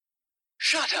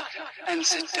Shut up and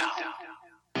sit down.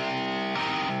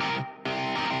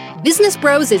 Business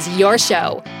Bros is your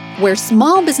show, where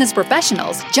small business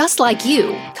professionals just like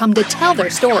you come to tell their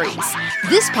stories.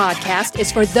 This podcast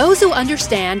is for those who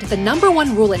understand the number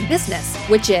one rule in business,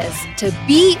 which is to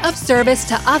be of service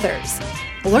to others.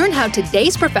 Learn how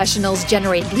today's professionals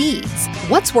generate leads,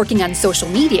 what's working on social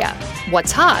media,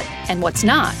 what's hot and what's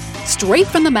not, straight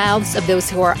from the mouths of those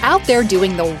who are out there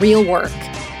doing the real work.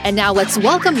 And now let's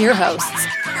welcome your hosts,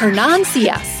 Hernan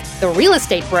Cias, the real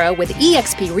estate bro with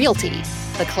eXp Realty,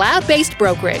 the cloud-based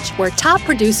brokerage where top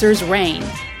producers reign,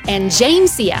 and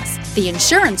James Cias, the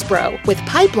insurance bro with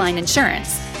Pipeline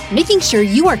Insurance, making sure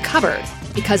you are covered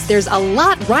because there's a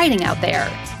lot riding out there.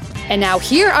 And now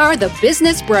here are the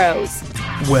Business Bros.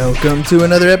 Welcome to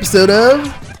another episode of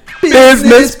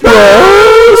Business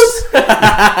Bros. What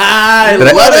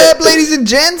up, ladies and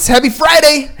gents? Happy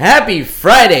Friday! Happy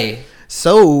Friday.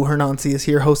 So, Hernan Cias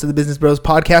here, host of the Business Bros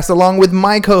podcast, along with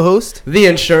my co-host, The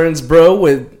insurance bro,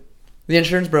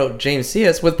 James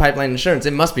Cias with Pipeline Insurance.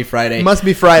 It must be Friday. Must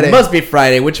be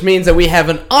Friday, which means that we have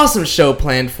an awesome show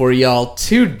planned for y'all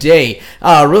today.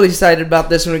 Really excited about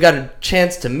this one. We got a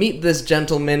chance to meet this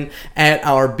gentleman at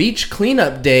our beach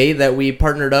cleanup day that we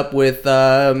partnered up with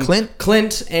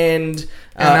Clint and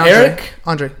Eric.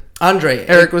 Andre.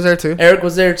 Eric was there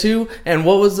too. And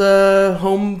what was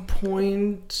Home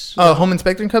Point? Home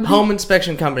Inspection Company? Home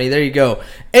Inspection Company. There you go.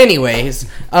 Anyways,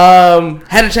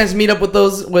 had a chance to meet up with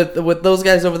those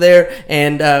guys over there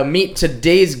and meet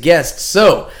today's guest.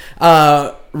 So,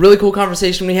 really cool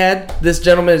conversation we had. This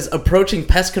gentleman is approaching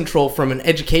pest control from an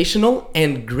educational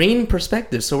and green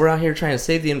perspective. So we're out here trying to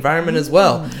save the environment as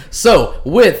well. So,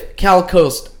 with Cal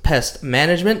Coast Pest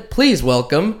Management, please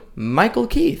welcome Michael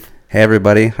Keith. Hey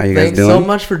everybody, how you guys doing? Thanks so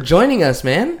much for joining us,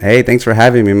 man. Hey, thanks for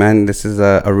having me, man. This is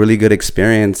a really good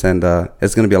experience, and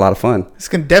it's going to be a lot of fun. It's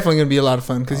definitely going to be a lot of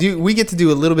fun because we get to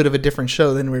do a little bit of a different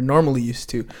show than we're normally used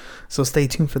to. So stay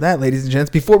tuned for that, ladies and gents.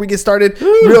 Before we get started,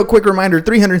 real quick reminder,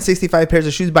 365 pairs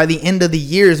of shoes by the end of the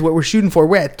year is what we're shooting for.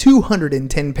 We're at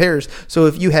 210 pairs. So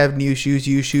if you have new shoes,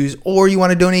 used shoes, or you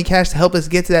want to donate cash to help us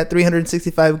get to that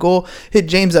 365 goal, hit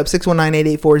James up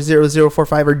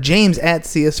 619-884-0045 or James at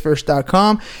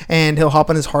csfirst.com, and he'll hop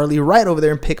on his Harley right over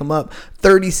there and pick them up.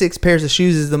 36 pairs of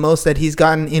shoes is the most that he's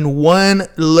gotten in one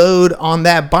load on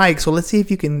that bike. So let's see if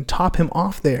you can top him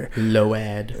off there. Low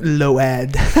ad.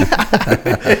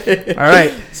 All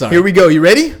right, Sorry. Here we go. You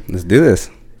ready? Let's do this.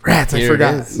 Rats, I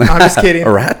forgot. No, I'm just kidding.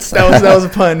 Rats? That was a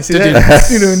pun. See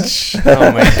that?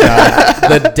 Oh my god.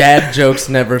 The dad jokes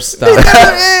never stop. They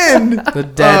never end. The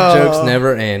dad jokes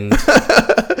never end.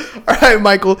 All right,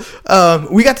 Michael.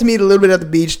 We got to meet a little bit at the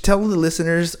beach. Tell the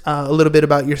listeners a little bit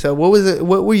about yourself. What was it?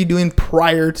 What were you doing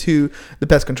prior to the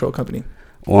pest control company?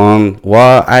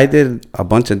 Well, I did a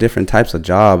bunch of different types of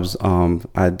jobs.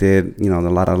 I did, a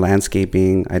lot of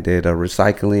landscaping. I did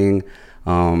recycling.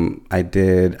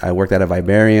 I worked at a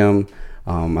vivarium.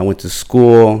 I went to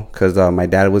school because my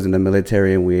dad was in the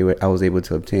military, and I was able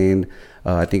to obtain,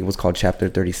 I think it was called Chapter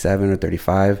 37 or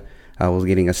 35. I was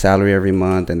getting a salary every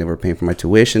month, and they were paying for my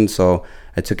tuition. So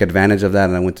I took advantage of that,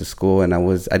 and I went to school, and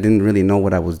I didn't really know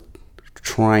what I was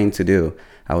trying to do.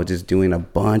 I was just doing a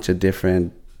bunch of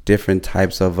different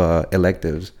types of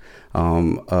electives,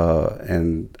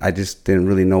 and I just didn't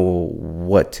really know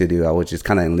what to do. I was just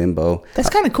kind of in limbo. That's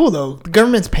kind of cool though. The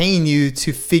government's paying you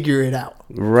to figure it out,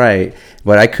 right?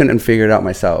 But I couldn't figure it out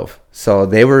myself, so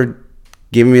they were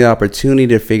giving me the opportunity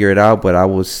to figure it out, but I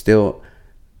was still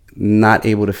not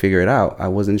able to figure it out. I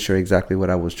wasn't sure exactly what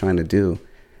I was trying to do.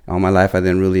 All my life I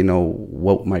didn't really know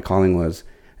what my calling was,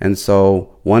 and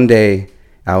so one day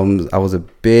I was a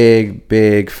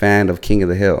big fan of King of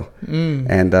the Hill,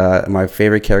 and my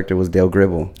favorite character was Dale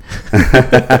Gribble.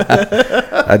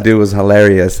 That dude was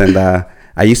hilarious, and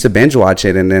I used to binge watch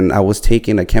it. And then I was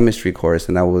taking a chemistry course,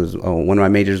 and I was one of my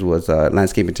majors was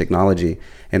landscaping technology,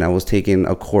 and I was taking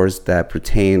a course that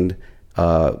pertained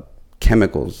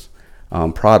chemicals,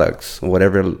 products,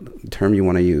 whatever term you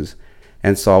want to use.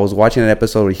 And so I was watching an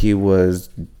episode where he was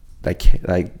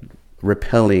like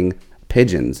repelling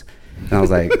pigeons. And I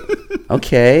was like,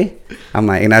 okay.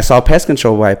 And I saw pest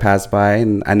control where I passed by,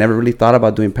 and I never really thought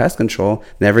about doing pest control.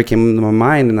 Never came into my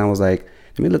mind. And I was like,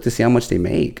 let me look to see how much they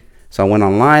make. So I went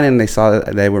online, and they saw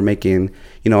that they were making,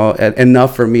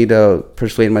 enough for me to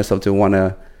persuade myself to want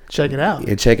to check it out.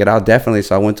 Yeah, check it out, definitely.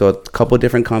 So I went to a couple of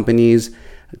different companies.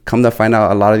 Come to find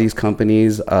out, a lot of these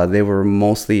companies, they were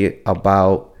mostly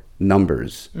about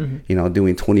numbers,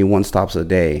 doing 21 stops a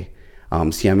day,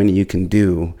 see how many you can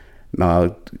do,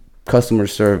 customer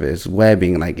service,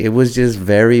 webbing. It was just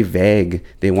very vague.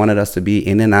 They wanted us to be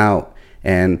in and out,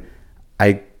 and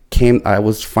I I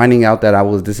was finding out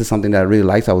that this is something that I really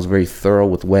liked. I was very thorough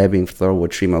with webbing, thorough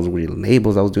with treatment. I was reading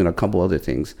labels. I was doing a couple other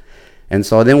things. And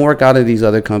so I didn't work out at these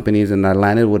other companies, and I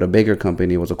landed with a bigger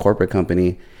company. It was a corporate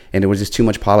company, and there was just too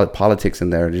much politics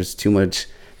in there. There's too much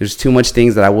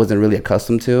things that I wasn't really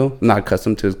accustomed to. I'm not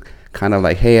accustomed to kind of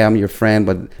like, hey, I'm your friend,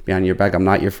 but behind your back, I'm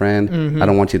not your friend. Mm-hmm. I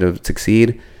don't want you to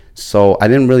succeed. So I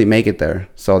didn't really make it there.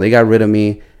 So they got rid of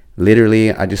me.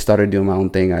 Literally, I just started doing my own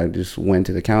thing. I just went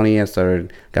to the county.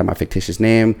 Got my fictitious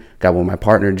name, got with my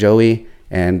partner, Joey.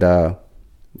 And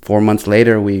 4 months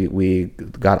later, we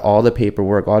got all the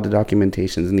paperwork, all the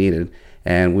documentations needed,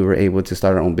 and we were able to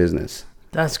start our own business.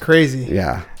 That's crazy.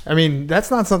 Yeah. I mean,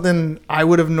 that's not something I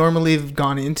would have normally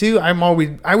gone into.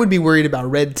 I would be worried about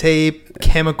red tape,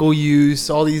 chemical use,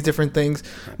 all these different things.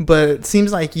 But it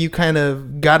seems like you kind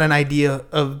of got an idea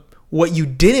of what you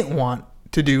didn't want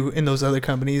to do in those other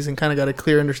companies and kind of got a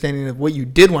clear understanding of what you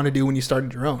did want to do when you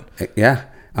started your own. Yeah.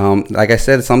 Like I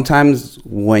said, sometimes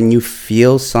when you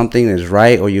feel something is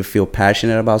right or you feel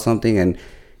passionate about something and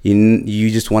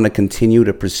you just want to continue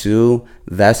to pursue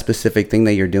that specific thing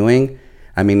that you're doing.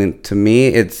 I mean, to me,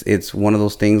 it's one of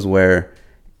those things where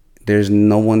there's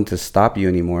no one to stop you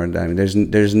anymore. I mean,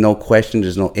 there's no question,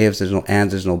 there's no ifs, there's no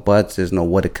ands, there's no buts, there's no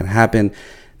what it can happen.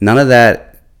 None of that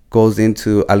goes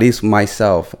into, at least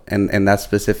myself, and that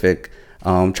specific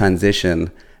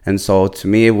transition. And so to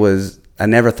me, I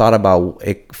never thought about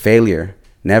failure.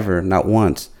 Never, not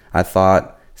once. I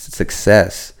thought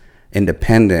success,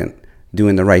 independent,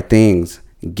 doing the right things,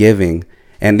 giving.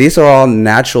 And these are all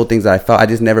natural things that I felt. I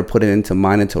just never put it into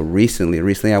mind until recently.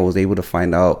 Recently, I was able to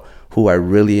find out who I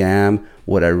really am,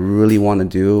 what I really want to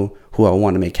do, who I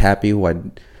want to make happy,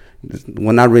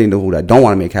 not really know who I don't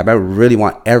want to make happy. I really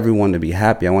want everyone to be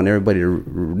happy. I want everybody to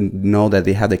know that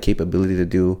they have the capability to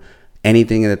do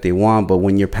anything that they want. But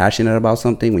when you're passionate about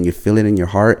something, when you feel it in your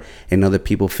heart and other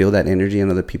people feel that energy and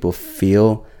other people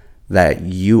feel that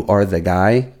you are the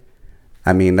guy,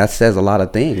 I mean, that says a lot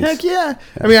of things. Heck yeah.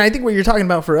 I mean, I think what you're talking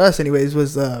about for us anyways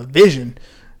was vision.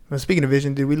 Well, speaking of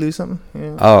vision, did we lose something?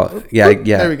 Yeah. Oh, yeah,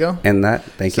 yeah. There we go. And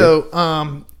thank you.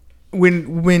 So,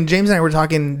 when James and I were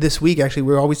talking this week, actually,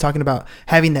 we were always talking about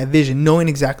having that vision, knowing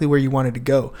exactly where you wanted to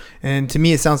go. And to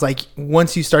me, it sounds like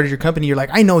once you started your company, you're like,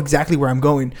 I know exactly where I'm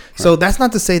going. Right. So that's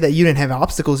not to say that you didn't have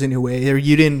obstacles in your way or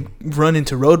you didn't run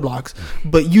into roadblocks,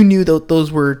 but you knew that those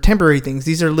were temporary things.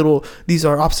 These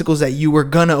are obstacles that you were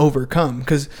gonna overcome.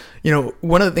 Because,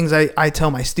 one of the things I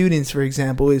tell my students, for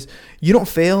example, is you don't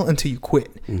fail until you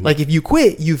quit. Mm-hmm. Like if you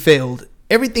quit, you failed.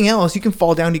 Everything else, you can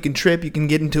fall down, you can trip, you can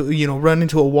get into, run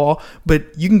into a wall, but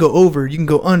you can go over, you can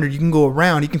go under, you can go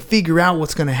around, you can figure out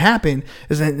what's going to happen.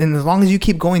 And as long as you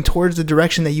keep going towards the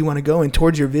direction that you want to go and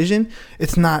towards your vision,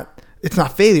 it's not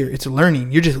failure, it's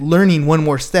learning. You're just learning one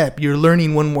more step. You're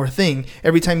learning one more thing.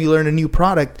 Every time you learn a new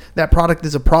product, that product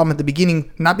is a problem at the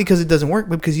beginning, not because it doesn't work,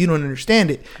 but because you don't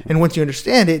understand it. And once you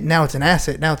understand it, now it's an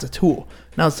asset, now it's a tool,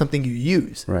 now it's something you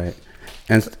use. Right.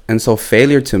 And so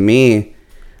failure to me,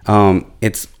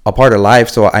 it's a part of life,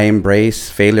 so I embrace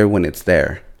failure when it's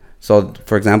there. So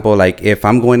for example, like if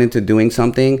I'm going into doing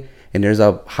something and there's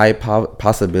a high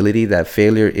possibility that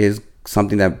failure is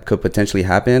something that could potentially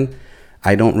happen,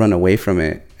 I don't run away from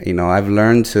it. I've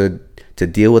learned to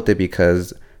deal with it,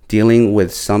 because dealing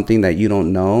with something that you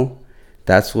don't know,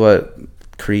 that's what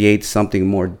creates something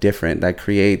more different, that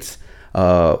creates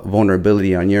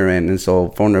vulnerability on your end. And so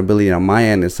vulnerability on my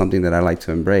end is something that I like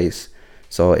to embrace.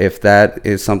 So if that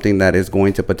is something that is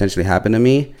going to potentially happen to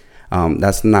me, I'm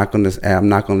not going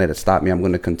to let it stop me. I'm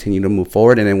going to continue to move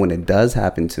forward. And then when it does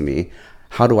happen to me,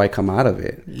 how do I come out of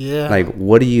it? Yeah. Like,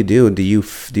 what do you do? Do you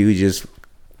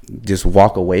just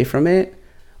walk away from it,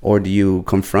 or do you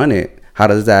confront it? How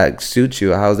does that suit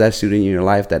you? How is that suiting you in your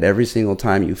life, that every single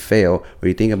time you fail or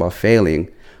you think about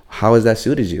failing, how has that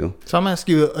suited you? So I'm going to ask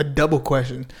you a double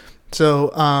question.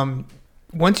 So,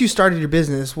 once you started your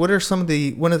business, what are some of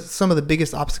the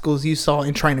biggest obstacles you saw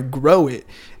in trying to grow it?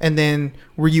 And then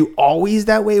were you always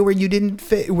that way, where you didn't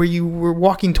fit, where you were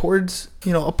walking towards,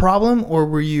 a problem, or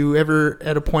were you ever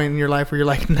at a point in your life where you're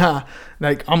like, nah,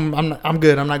 like I'm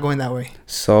good, I'm not going that way?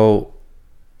 So,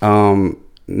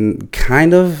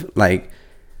 kind of like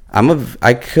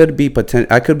I could be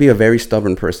a very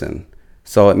stubborn person.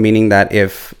 So meaning that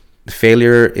if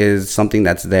failure is something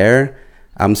that's there,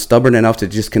 I'm stubborn enough to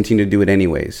just continue to do it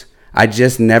anyways. I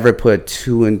just never put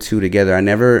two and two together. I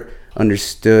never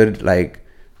understood like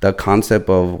the concept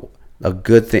of a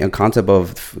good thing, a concept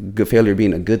of good failure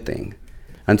being a good thing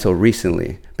until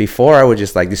recently. Before I was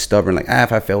just like this stubborn, like,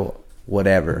 if I fail,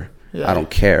 whatever. Yeah. I don't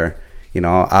care.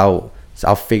 I'll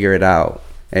figure it out.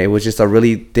 And it was just a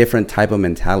really different type of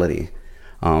mentality.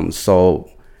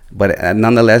 So But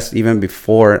nonetheless, even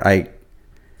before I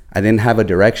didn't have a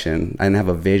direction. I didn't have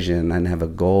a vision. I didn't have a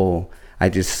goal. I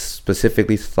just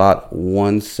specifically thought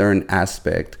one certain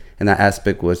aspect, and that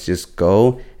aspect was just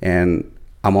go, and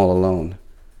I'm all alone.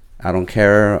 I don't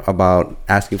care about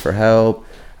asking for help.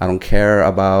 I don't care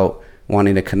about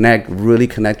wanting to really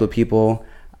connect with people.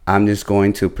 I'm just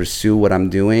going to pursue what I'm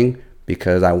doing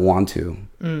because I want to.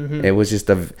 Mm-hmm. It was just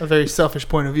a very selfish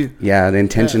point of view. Yeah, the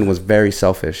intention was very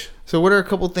selfish. So what are a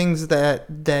couple things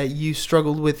that you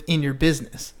struggled with in your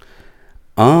business?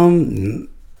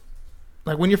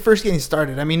 Like when you're first getting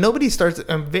started, I mean, nobody starts,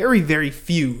 very, very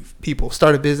few people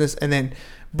start a business and then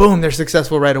boom, they're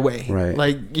successful right away. Right.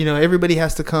 Like, everybody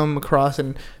has to come across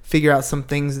and figure out some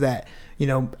things that,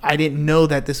 I didn't know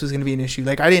that this was going to be an issue.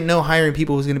 Like I didn't know hiring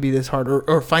people was going to be this hard,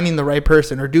 or finding the right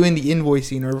person, or doing the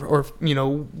invoicing, or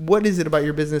what is it about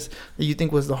your business that you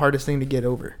think was the hardest thing to get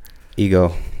over?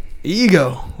 Ego.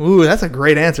 Ooh, that's a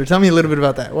great answer. Tell me a little bit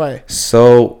about that. Why?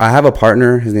 So I have a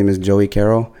partner. His name is Joey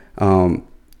Carroll.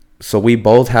 So we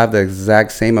both have the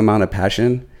exact same amount of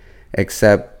passion,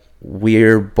 except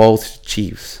we're both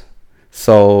chiefs.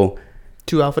 So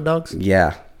 2 alpha dogs?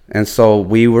 Yeah. And so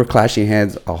we were clashing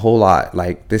heads a whole lot.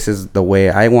 Like, this is the way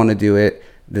I want to do it.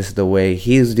 This is the way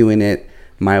he's doing it.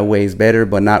 My way is better,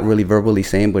 but not really verbally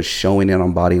saying, but showing it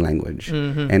on body language.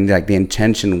 Mm-hmm. And like the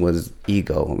intention was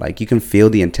ego. Like you can feel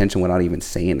the intention without even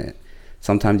saying it.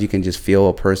 Sometimes you can just feel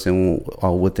a person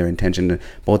with their intention.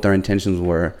 Both their intentions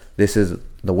were, this is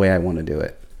the way I want to do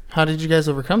it. How did you guys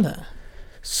overcome that?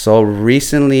 So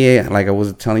recently, like I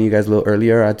was telling you guys a little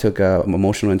earlier, I took a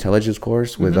emotional intelligence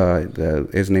course with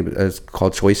his name is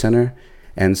called Choice Center.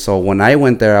 And so when I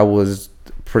went there, I was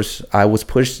pushed,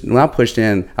 not pushed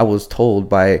in, I was told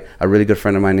by a really good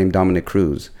friend of mine named Dominic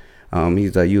Cruz.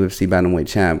 He's a UFC bantamweight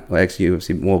champ,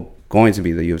 ex-UFC, going to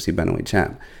be the UFC bantamweight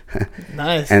champ.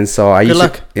 Nice. And so I Good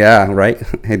luck. Yeah, right.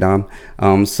 Hey, Dom.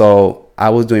 So I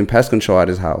was doing pest control at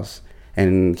his house,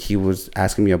 and he was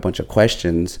asking me a bunch of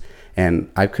questions,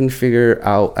 and I couldn't figure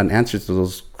out an answer to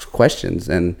those questions.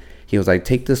 And he was like,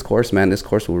 take this course, man. This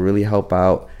course will really help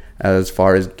out as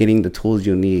far as getting the tools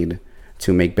you need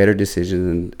to make better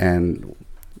decisions and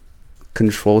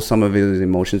control some of his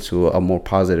emotions to a more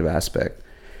positive aspect.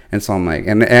 And so I'm like,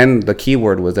 and the key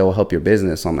word was that will help your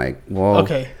business. So I'm like, well,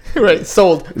 okay, right,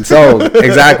 sold.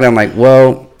 Exactly. I'm like,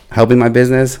 well, helping my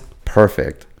business,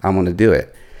 perfect. I'm gonna do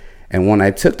it. And when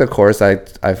I took the course,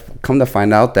 I've come to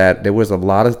find out that there was a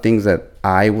lot of things that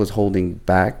I was holding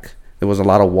back. There was a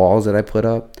lot of walls that I put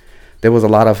up. There was a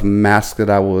lot of masks that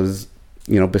I was,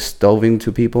 bestowing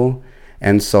to people.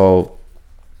 And so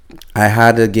I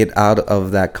had to get out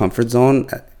of that comfort zone.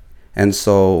 And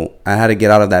so I had to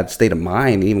get out of that state of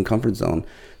mind, even comfort zone.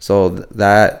 So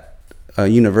that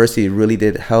university really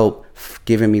did help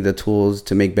giving me the tools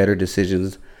to make better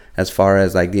decisions as far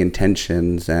as like the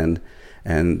intentions and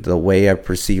the way I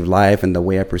perceive life and the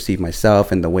way I perceive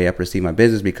myself and the way I perceive my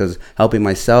business, because helping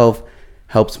myself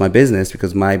helps my business,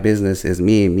 because my business is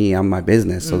me, I'm my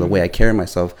business. So the way I carry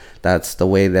myself, that's the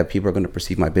way that people are going to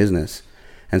perceive my business.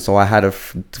 And so I had to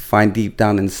find deep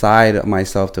down inside of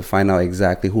myself to find out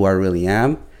exactly who I really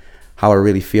am, how I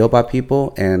really feel about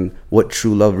people, and what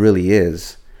true love really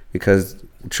is. Because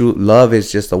true love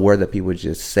is just a word that people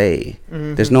just say.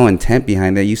 Mm-hmm. There's no intent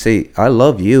behind it. You say, I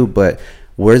love you, but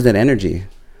where's that energy?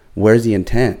 Where's the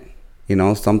intent?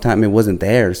 Sometimes it wasn't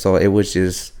there. So it was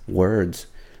just words.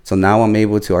 So now I'm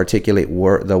able to articulate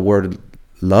the word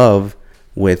love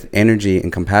with energy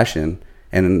and compassion.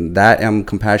 And that I'm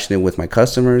compassionate with my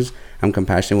customers. I'm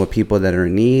compassionate with people that are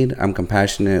in need. I'm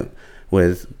compassionate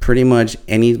with pretty much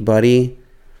anybody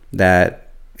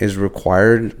that is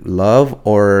required love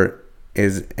or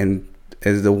is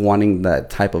the wanting that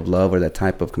type of love or that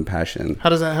type of compassion. How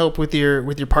does that help with your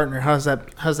partner? How's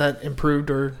that improved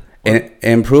or? It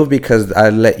improved because I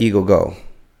let ego go.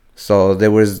 So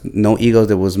there was no ego.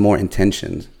 There was more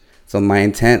intentions. So my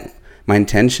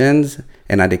intentions,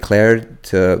 and I declared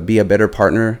to be a better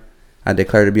partner. I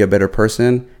declared to be a better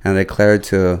person, and I declared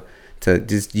to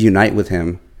just unite with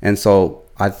him. And so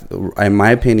in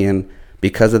my opinion,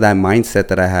 because of that mindset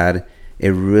that I had, it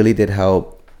really did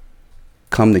help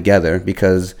come together,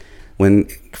 because when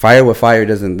fire with fire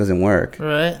doesn't work.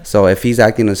 Right. So if he's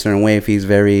acting a certain way, if he's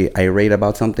very irate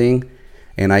about something,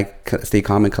 and I stay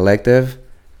calm and collective,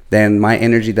 then my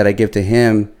energy that I give to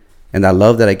him and that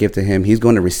love that I give to him, he's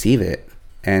going to receive it,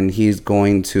 and he's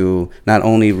going to not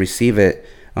only receive it,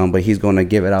 but he's going to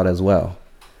give it out as well.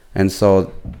 And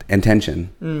so intention,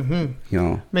 you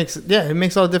know, it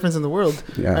makes all the difference in the world.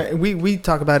 Yeah. We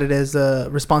talk about it as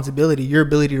responsibility, your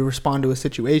ability to respond to a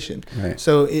situation. Right.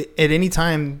 So at any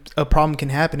time a problem can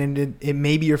happen, and it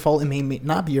may be your fault, it may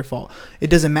not be your fault. It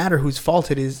doesn't matter whose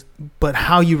fault it is, but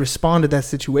how you respond to that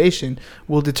situation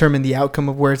will determine the outcome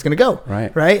of where it's going to go.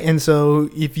 Right. And so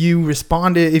if you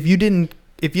responded, if you didn't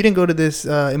go to this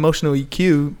emotional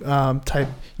EQ type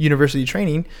university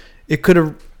training, it could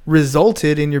have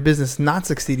resulted in your business not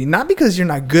succeeding, not because you're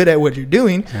not good at what you're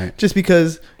doing, just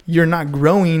because you're not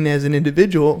growing as an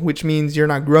individual, which means you're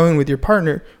not growing with your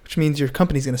partner, which means your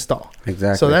company's going to stall.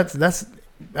 Exactly. So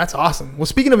that's awesome. Well,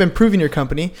 speaking of improving your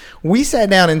company, we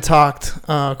sat down and talked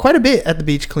quite a bit at the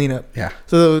beach cleanup. Yeah.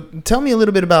 So tell me a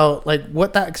little bit about like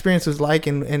what that experience was like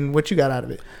and what you got out of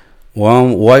it.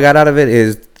 Well, what I got out of it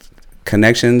is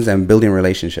connections and building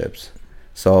relationships.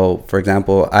 So, for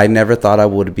example, I never thought I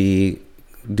would be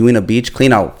doing a beach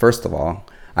clean out. First of all,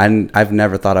 I've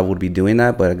never thought I would be doing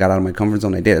that, but I got out of my comfort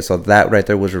zone. I did it. So that right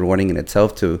there was rewarding in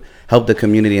itself to help the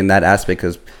community in that aspect,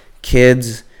 because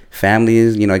kids,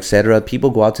 families, you know, etc.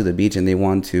 People go out to the beach and they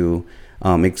want to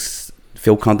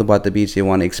feel comfortable at the beach. They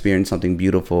want to experience something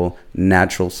beautiful,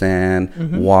 natural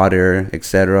sand, water,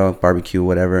 etc., barbecue,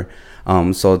 whatever.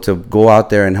 So to go out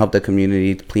there and help the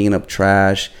community clean up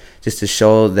trash, just to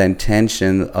show the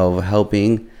intention of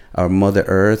helping our Mother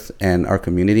Earth and our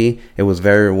community, it was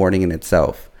very rewarding in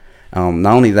itself.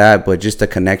 Not only that, but just the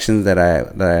connections that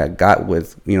I got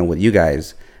with, you know, with you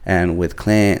guys and with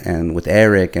Clint and with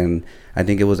Eric, and I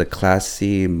think it was a Class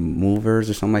C Movers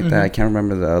or something like that. I can't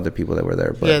remember the other people that were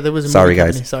there. But yeah, there was a sorry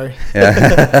company, guys. Sorry.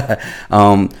 Yeah.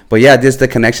 But yeah, just the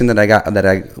connection that I got, that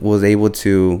I was able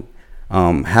to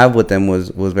have with them was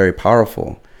very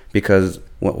powerful, because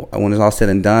when it's all said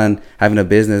and done, having a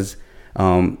business,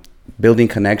 building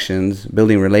connections,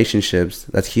 building relationships,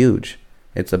 that's huge.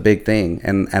 It's a big thing.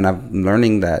 And I'm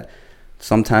learning that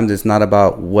sometimes it's not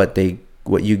about what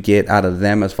you get out of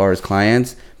them as far as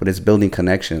clients, but it's building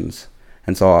connections.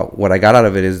 And so what I got out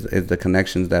of it is the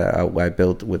connections that I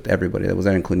built with everybody that was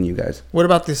there, including you guys. What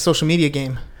about this social media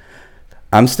game?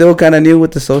 I'm still kind of new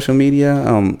with the social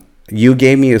media. You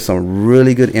gave me some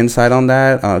really good insight on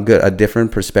that, a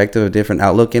different perspective, a different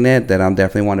outlook in it that I'm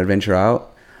definitely want to venture out.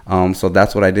 So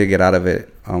that's what I did get out of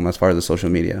it as far as the social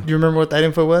media. Do you remember what that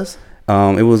info was?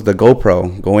 It was the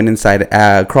GoPro, going inside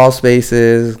crawl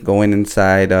spaces, going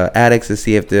inside attics to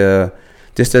see if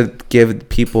just to give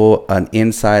people an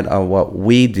insight of what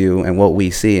we do and what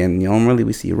we see. And normally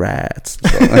we see rats.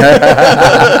 So.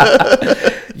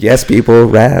 Yes, people,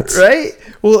 rats. Right?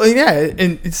 Well, yeah,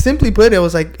 and simply put, it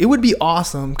was like, it would be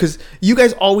awesome, because you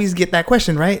guys always get that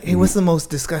question, right? Hey, what's the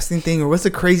most disgusting thing, or what's the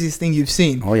craziest thing you've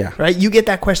seen? Oh, yeah. Right? You get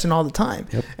that question all the time.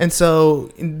 Yep. And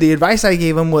so the advice I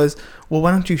gave them was, well, why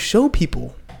don't you show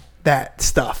people that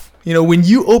stuff? You know, when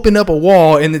you open up a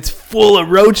wall and it's full of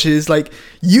roaches, like,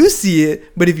 you see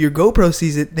it, but if your GoPro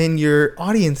sees it, then your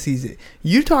audience sees it.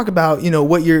 You talk about, you know,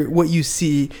 what you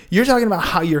see. You're talking about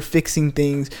how you're fixing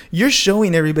things. You're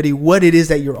showing everybody what it is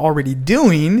that you're already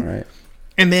doing. Right.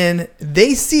 And then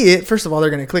they see it. First of all,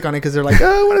 they're going to click on it because they're like,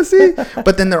 oh, I want to see.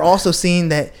 But then they're also seeing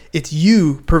that it's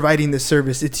you providing the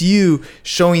service. It's you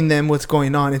showing them what's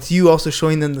going on. It's you also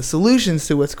showing them the solutions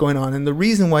to what's going on and the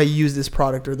reason why you use this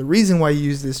product or the reason why you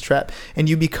use this trap. And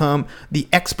you become the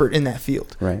expert in that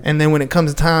field. Right. And then when it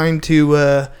comes time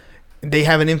to they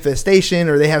have an infestation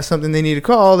or they have something they need to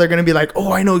call, they're going to be like,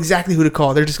 oh, I know exactly who to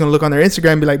call. They're just going to look on their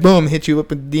Instagram and be like, boom, hit you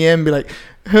up with DM and be like,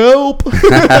 help.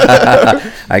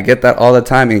 I get that all the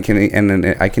time.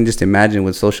 And I can just imagine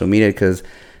with social media, because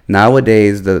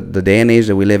nowadays, the day and age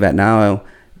that we live at now,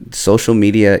 social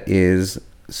media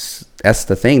that's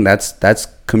the thing. That's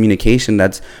communication.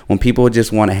 That's when people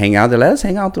just want to hang out. They let us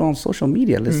hang out on social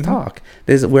media. Let's talk.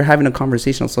 We're having a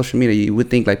conversation on social media. You would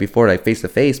think like before, like face to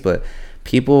face, but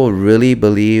people really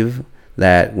believe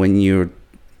that when you're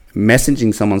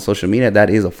messaging someone on social media,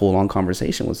 that is a full-on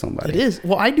conversation with somebody. It is.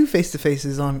 Well, I do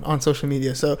face-to-faces on social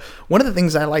media. So one of the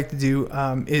things I like to do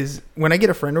is when I get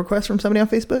a friend request from somebody on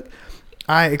Facebook,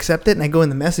 I accept it and I go in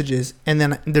the messages, and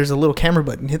then there's a little camera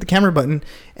button. Hit the camera button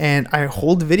and I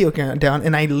hold the video down,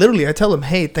 and I tell them,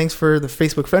 hey, thanks for the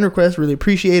Facebook friend request, really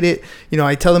appreciate it. You know,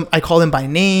 I call them by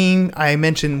name, I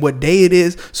mention what day it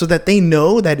is so that they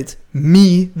know that it's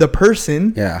me, the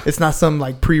person. Yeah. It's not some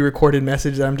like pre-recorded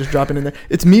message that I'm just dropping in there.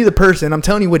 It's me, the person. I'm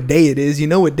telling you what day it is. You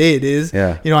know what day it is.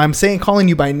 Yeah. You know, I'm calling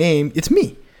you by name. It's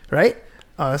me, right?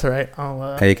 Oh, that's all right.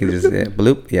 Hey, you can just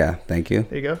bloop. Yeah, thank you.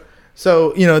 There you go.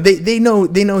 So, they know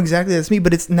exactly that's me,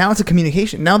 but it's a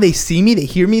communication. Now they see me, they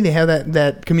hear me, they have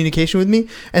that communication with me.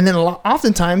 And then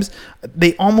oftentimes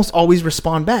they almost always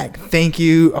respond back. Thank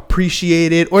you,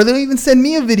 appreciate it. Or they'll even send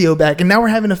me a video back. And now we're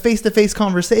having a face-to-face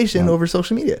conversation over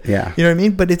social media. Yeah. You know what I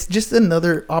mean? But it's just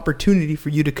another opportunity for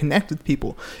you to connect with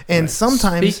people. And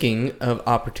sometimes... Speaking of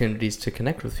opportunities to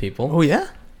connect with people. Oh, yeah?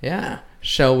 Yeah.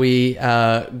 Shall we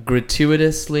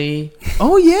gratuitously...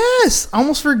 Oh, yes. I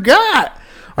almost forgot.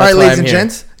 All right, ladies and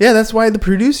gents. Yeah, that's why the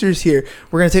producer's here.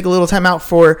 We're going to take a little time out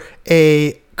for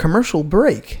a commercial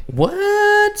break.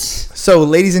 What? So,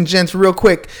 ladies and gents, real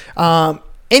quick.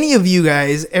 Any of you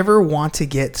guys ever want to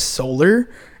get solar?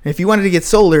 And if you wanted to get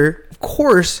solar, of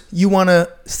course, you want to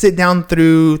sit down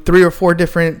through 3 or 4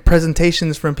 different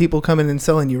presentations from people coming and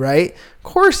selling you, right? Of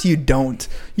course you don't.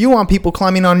 You want people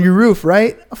climbing on your roof,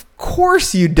 right? Of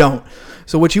course you don't.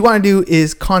 So what you want to do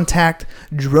is contact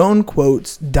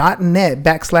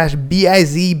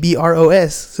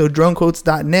dronequotes.net/BIZBROS. So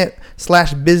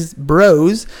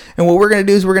dronequotes.net/bizbros. And what we're going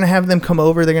to do is we're going to have them come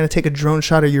over. They're going to take a drone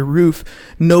shot of your roof.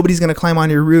 Nobody's going to climb on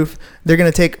your roof. They're going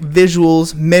to take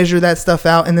visuals, measure that stuff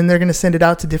out, and then they're going to send it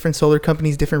out to different solar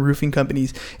companies, different roofing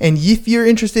companies. And if you're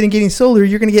interested in getting solar,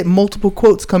 you're going to get multiple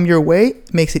quotes come your way.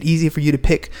 It makes it easy for you to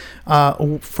pick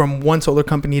from one solar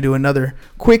company to another.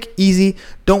 Quick, easy.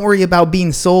 Don't worry about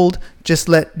being sold. Just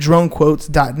let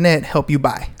dronequotes.net help you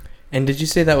buy. And did you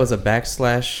say that was a /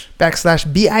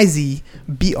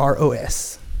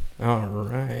 /BIZBROS. All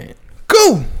right.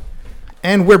 Go!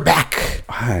 And we're back.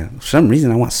 For some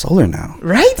reason, I want solar now.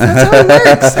 Right? That's how it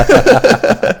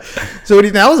works. So what do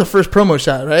you think? That was the first promo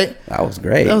shot, right? That was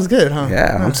great. That was good, huh?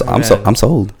 Yeah, I'm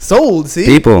sold. Sold, see?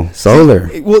 People, solar.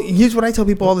 Well, here's what I tell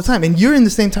people all the time. And you're in the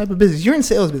same type of business. You're in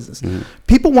sales business.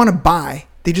 People want to buy.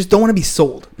 They just don't want to be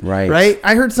sold. Right.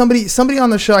 I heard somebody on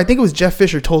the show, I think it was Jeff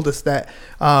Fisher, told us that.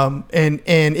 And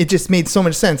it just made so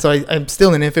much sense. So I'm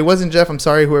still in it. If it wasn't Jeff, I'm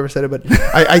sorry, whoever said it. But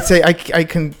I'd say I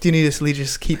continuously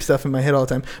just keep stuff in my head all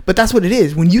the time. But that's what it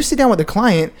is. When you sit down with a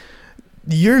client,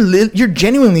 you're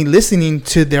genuinely listening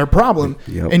to their problem.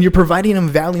 Yep. And you're providing them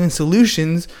value and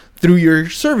solutions through your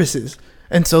services.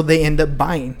 And so they end up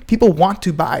buying. People want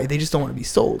to buy. They just don't want to be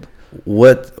sold.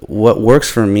 What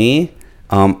works for me...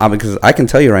 because I can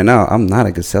tell you right now, I'm not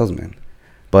a good salesman.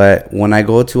 But when I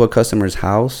go to a customer's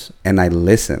house and I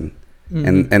listen,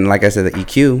 and like I said, the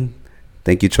EQ,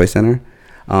 thank you, Choice Center.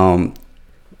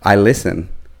 I listen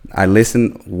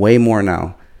way more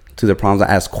now to their problems. I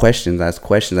ask questions. I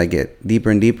get deeper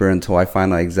and deeper until I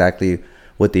find out exactly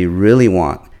what they really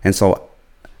want. And so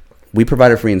we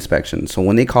provide a free inspection. So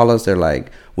when they call us, they're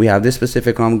like, we have this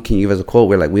specific problem. Can you give us a quote?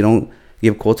 We're like, we don't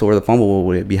give quotes over the phone, but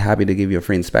we'll be happy to give you a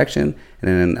free inspection. And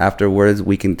then afterwards,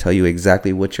 we can tell you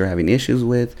exactly what you're having issues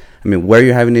with. I mean, where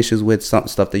you're having issues with, some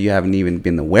stuff that you haven't even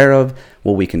been aware of,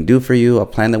 what we can do for you, a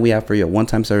plan that we have for you, a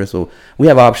one-time service. So we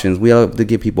have options. We have to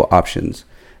give people options.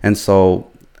 And so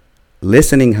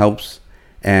listening helps.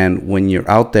 And when you're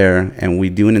out there and we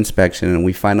do an inspection and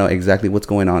we find out exactly what's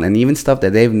going on, and even stuff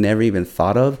that they've never even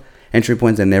thought of, entry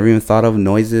points they never even thought of,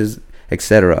 noises,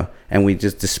 etc., and we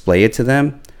just display it to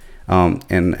them.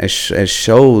 And it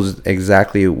shows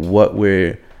exactly what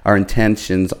our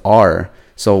intentions are.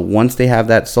 So once they have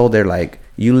that sold, they're like,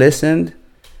 you listened,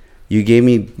 you gave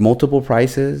me multiple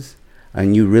prices,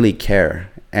 and you really care,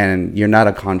 and you're not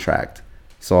a contract.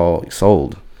 So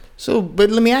sold. So, but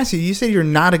let me ask you, you said you're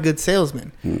not a good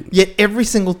salesman, yet every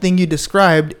single thing you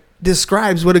described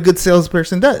describes what a good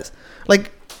salesperson does.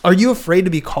 Like, are you afraid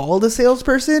to be called a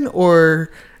salesperson, or...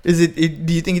 do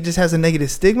you think it just has a negative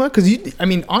stigma? Because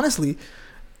honestly,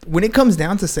 when it comes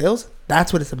down to sales,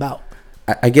 that's what it's about.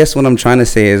 I guess what I'm trying to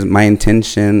say is my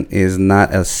intention is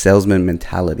not a salesman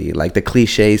mentality, like the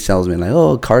cliche salesman, like,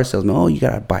 oh, car salesman, oh, you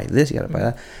gotta buy this, you gotta buy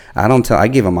that. I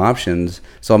give them options.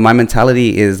 So my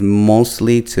mentality is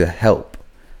mostly to help,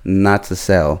 not to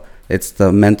sell. It's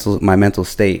my mental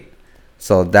state.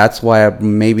 So that's why I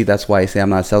say I'm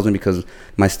not a salesman, because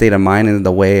my state of mind and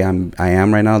the way I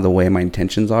am right now, the way my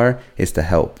intentions are, is to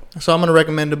help. So I'm going to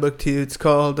recommend a book to you. It's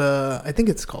called, I think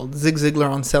it's called Zig Ziglar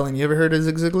on Selling. You ever heard of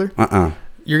Zig Ziglar?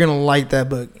 You're going to like that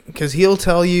book, because he'll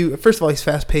tell you, first of all, he's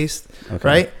fast paced,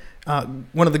 right?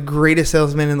 One of the greatest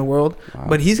salesmen in the world. Wow.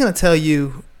 But he's going to tell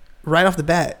you right off the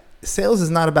bat, sales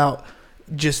is not about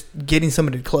just getting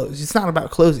somebody to close. It's not about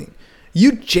closing.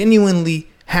 You genuinely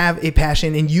have a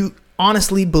passion, and you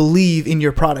honestly believe in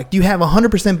your product. You have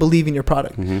 100% believe in your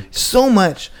product. So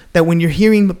much that when you're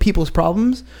hearing people's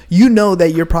problems, you know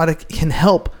that your product can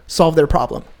help solve their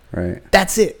problem. Right.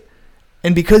 That's it.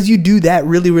 And because you do that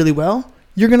really, really well,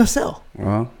 you're going to sell.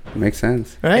 Well, makes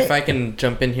sense. Right? If I can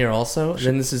jump in here also,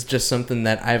 then this is just something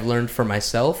that I've learned for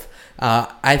myself.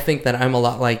 I think that I'm a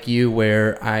lot like you,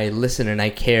 where I listen and I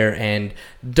care and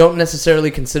don't necessarily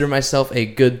consider myself a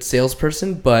good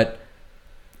salesperson, but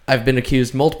I've been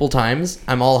accused multiple times.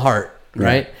 I'm all heart,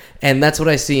 right? And that's what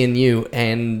I see in you,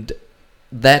 and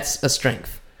that's a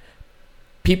strength.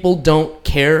 People don't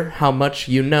care how much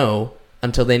you know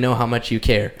until they know how much you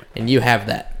care, and you have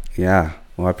that. Yeah,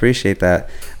 well, I appreciate that.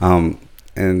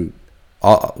 And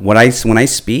when I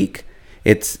speak,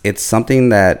 it's something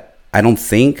that I don't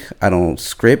think, I don't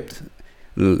script,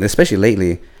 especially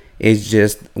lately. It's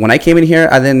just when I came in here,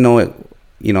 I didn't know it.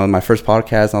 You know, in my first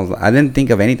podcast, I didn't think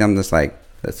of anything. I'm just like,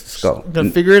 let's just go. Gonna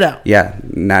figure it out. Yeah,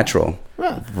 natural,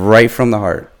 Yeah. right from the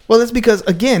heart. Well, that's because,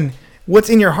 again, what's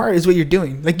in your heart is what you're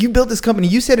doing. Like, you built this company.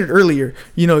 You said it earlier.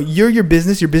 You know, you're your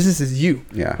business. Your business is you.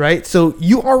 Yeah. Right? So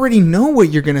you already know what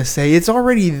you're going to say. It's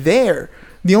already there.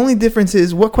 The only difference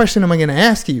is, what question am I going to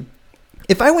ask you?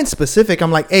 If I went specific,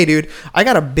 I'm like, hey, dude, I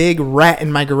got a big rat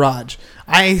in my garage.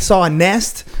 I saw a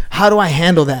nest. How do I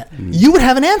handle that? You would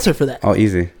have an answer for that. Oh,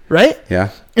 easy. Right?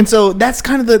 Yeah. And so that's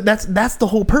kind of that's the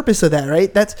whole purpose of that,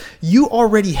 right? That's, you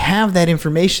already have that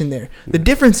information there. The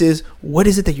difference is, what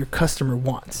is it that your customer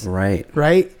wants? Right.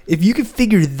 Right? If you can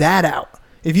figure that out,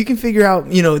 if you can figure out,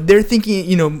 you know, they're thinking,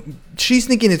 you know, she's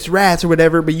thinking it's rats or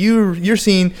whatever, but you're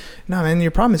seeing, no, man,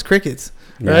 your problem is crickets.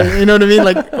 Right? Yeah. You know what I mean?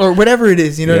 Like, or whatever it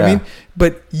is, you know what I Yeah. mean?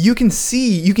 But you can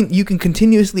see, you can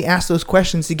continuously ask those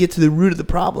questions to get to the root of the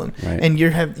problem. Right. And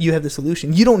you have the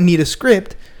solution. You don't need a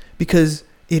script, because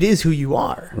it is who you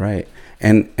are. Right.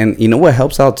 And you know what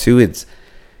helps out too? It's,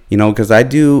 you know, because I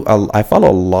follow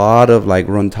a lot of like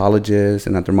rheumatologists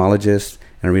and ophthalmologists,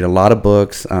 and I read a lot of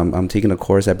books. I'm taking a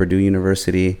course at Purdue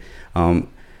University,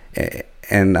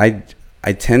 and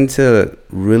I tend to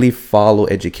really follow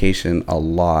education a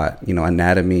lot. You know,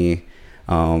 anatomy,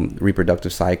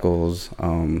 reproductive cycles,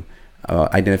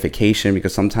 identification,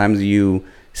 because sometimes you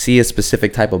see a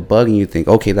specific type of bug and you think,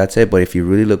 okay, that's it. But if you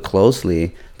really look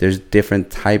closely, there's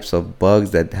different types of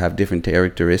bugs that have different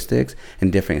characteristics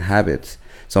and different habits.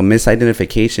 So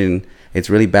misidentification, it's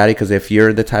really bad, because if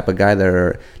you're the type of guy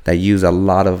that use a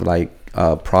lot of like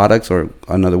products, or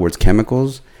in other words,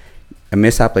 chemicals, a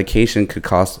misapplication could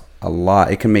cost a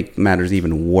lot. It can make matters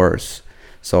even worse.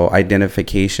 So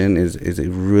identification is a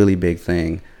really big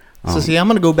thing. So see, I'm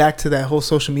going to go back to that whole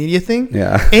social media thing.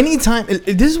 Yeah. Anytime,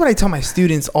 this is what I tell my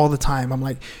students all the time. I'm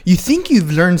like, you think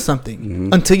you've learned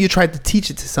something until you try to teach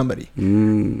it to somebody.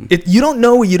 You don't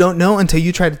know what you don't know until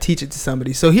you try to teach it to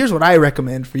somebody. So here's what I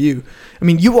recommend for you. I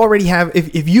mean, you already have,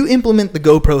 if you implement the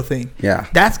GoPro thing, Yeah.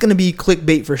 that's going to be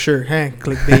clickbait for sure. Hey,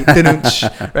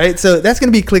 clickbait. Right? So that's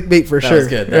going to be clickbait for sure. Was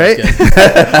good. Right?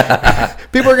 That was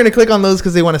good. People are going to click on those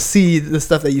because they want to see the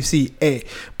stuff that you see.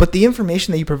 But the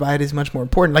information that you provide is much more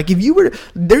important. Like, if you were,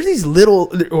 there's these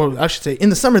little, or I should say, in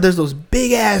the summer, there's those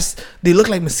big ass, they look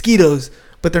like mosquitoes,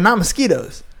 but they're not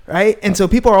mosquitoes. Right? And so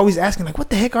people are always asking, like, what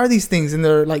the heck are these things? And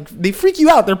they're like, they freak you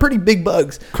out. They're pretty big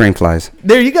bugs. Crane flies.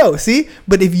 There you go. See?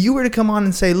 But if you were to come on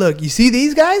and say, look, you see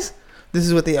these guys? This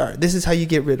is what they are. This is how you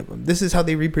get rid of them. This is how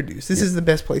they reproduce. This is the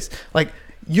best place. Like,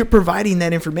 you're providing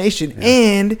that information,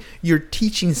 and you're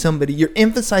teaching somebody. You're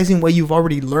emphasizing what you've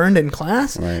already learned in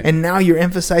class, Right. and now you're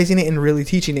emphasizing it and really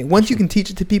teaching it. Once you can teach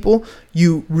it to people,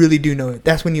 you really do know it.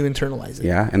 That's when you internalize it.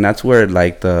 Yeah. And that's where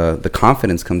like the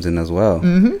confidence comes in as well.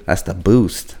 That's the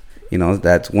boost. You know,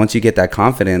 that's once you get that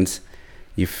confidence,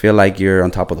 you feel like you're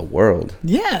on top of the world.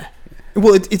 Yeah.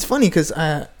 Well, it's funny because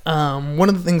one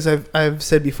of the things I've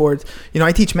said before is, you know,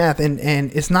 I teach math, and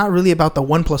it's not really about the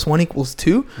 1 + 1 =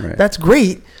 2. Right. That's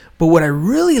great. But what I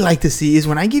really like to see is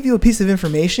when I give you a piece of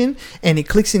information and it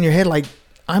clicks in your head, like,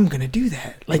 I'm going to do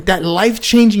that. Like that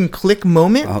life-changing click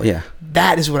moment. Oh, yeah.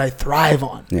 That is what I thrive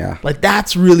on. Yeah. Like,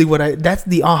 that's really that's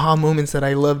the aha moments that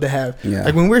I love to have. Yeah.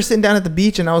 Like when we were sitting down at the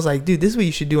beach and I was like, dude, this is what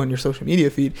you should do on your social media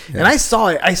feed. Yeah. And I saw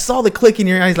it. I saw the click in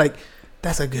your eyes, like,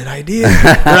 that's a good idea,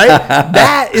 right?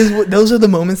 That is what, those are the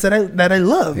moments that I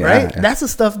love, Yeah, right? yeah. That's the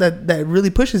stuff that really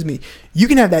pushes me. You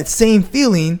can have that same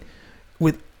feeling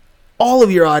with all of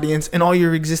your audience and all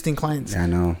your existing clients. Yeah, I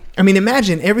know. I mean,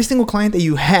 imagine every single client that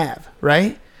you have,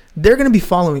 right? They're going to be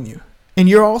following you. And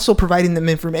you're also providing them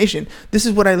information. This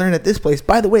is what I learned at this place.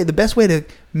 By the way, the best way to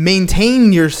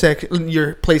maintain your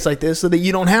place like this so that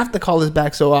you don't have to call us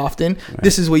back so often, right.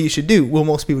 This is what you should do. Will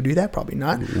most people do that? Probably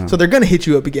not. No. So they're going to hit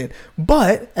you up again.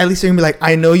 But at least they're going to be like,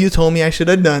 I know you told me I should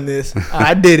have done this.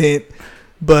 I didn't.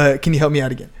 But can you help me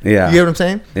out again? Yeah. You get what I'm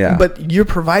saying? Yeah. But you're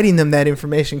providing them that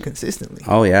information consistently.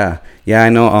 Oh, yeah. Yeah, I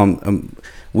know.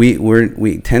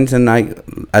 We tend to not,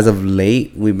 as of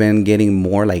late, we've been getting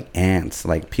more like ants.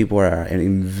 Like people are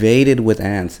invaded with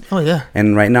ants. Oh, yeah.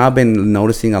 And right now I've been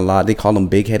noticing a lot. They call them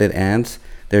big-headed ants.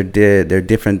 they're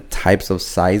different types of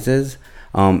sizes,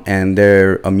 and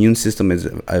their immune system is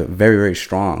very, very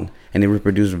strong, and they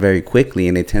reproduce very quickly,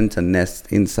 and they tend to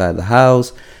nest inside the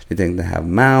house. They tend to have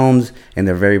mounds, and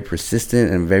they're very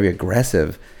persistent and very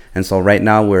aggressive. And so right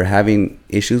now we're having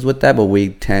issues with that, but we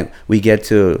get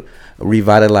to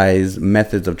revitalize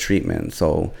methods of treatment.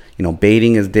 So,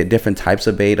 baiting is different types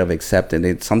of bait of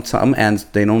accepted. Some ants,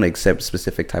 they don't accept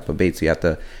specific type of bait, so you have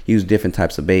to use different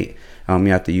types of bait. You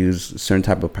have to use certain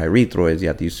type of pyrethroids. You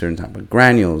have to use certain type of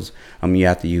granules. You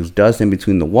have to use dust in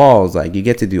between the walls. Like, you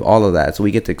get to do all of that. So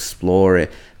we get to explore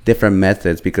different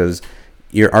methods, because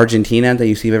your Argentine ant that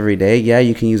you see every day, yeah,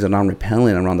 you can use a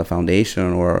non-repellent around the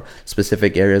foundation or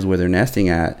specific areas where they're nesting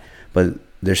at, but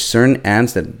there's certain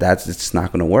ants that's just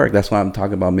not going to work. That's why I'm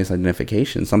talking about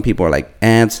misidentification. Some people are like,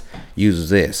 ants use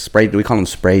this spray. We call them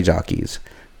spray jockeys,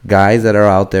 guys that are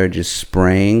out there just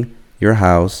spraying your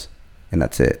house, and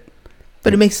that's it.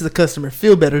 But it makes the customer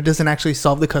feel better. It doesn't actually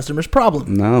solve the customer's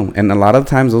problem. No, and a lot of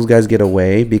times those guys get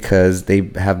away because they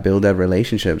have built that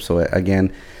relationship. So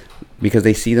again, because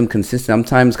they see them consistent.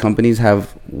 Sometimes companies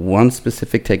have one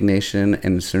specific technician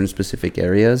in certain specific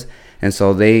areas, and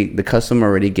so the customer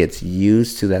already gets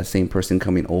used to that same person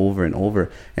coming over and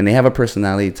over, and they have a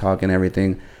personality, talk and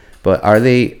everything. But are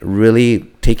they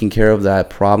really taking care of that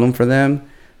problem for them?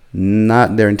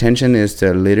 Not. Their intention is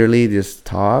to literally just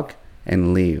talk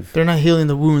and leave. They're not healing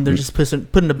the wound. They're just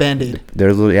putting a Band-Aid.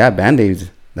 There's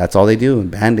Band-Aids. That's all they do.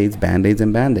 Band-Aids, Band-Aids,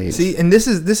 and Band-Aids. See, and this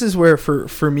is where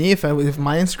for me, if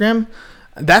my Instagram,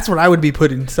 that's what I would be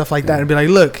putting, stuff like that, and be like,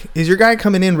 look, is your guy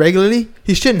coming in regularly?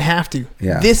 He shouldn't have to.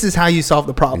 Yeah. This is how you solve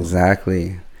the problem.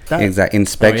 Exactly. That,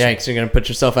 Inspection. Oh, yeah, because you're going to put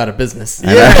yourself out of business.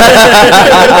 Yeah.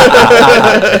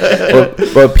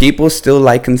 but people still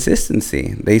like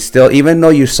consistency. They still, even though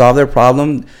you solve their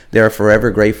problem, they're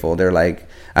forever grateful. They're like,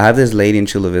 I have this lady in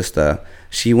Chula Vista.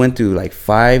 She went through like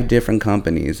 5 different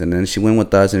companies, and then she went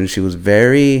with us, and she was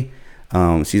very,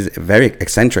 she's very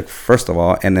eccentric, first of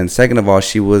all. And then second of all,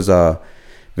 she was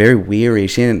very weary.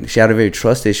 She had a very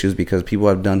trust issues because people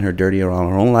have done her dirty around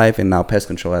her own life, and now pest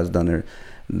control has done her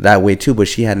that way too. But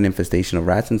she had an infestation of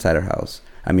rats inside her house.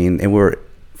 I mean, and they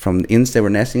were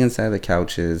nesting inside the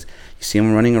couches. You see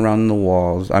them running around the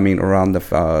walls. I mean, around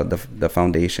the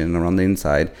foundation, around the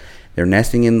inside. They're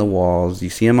nesting in the walls. You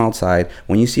see them outside.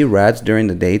 When you see rats during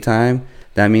the daytime,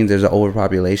 that means there's an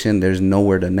overpopulation. There's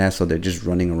nowhere to nest, so they're just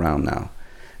running around now.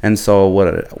 And so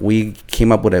what we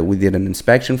came up with, we did an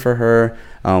inspection for her.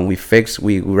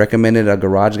 We recommended a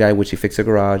garage guy, which he fixed a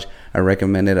garage. I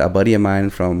recommended a buddy of mine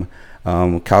from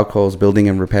Calco's Building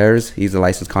and Repairs. He's a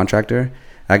licensed contractor.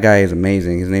 That guy is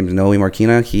amazing. His name is Noe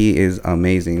Marquina. He is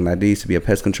amazing. I used to be a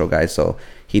pest control guy, so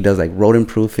he does like rodent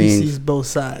proofing. He sees both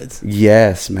sides.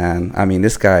 Yes, man. I mean,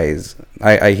 this guy is.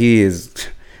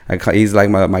 He's like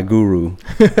my guru.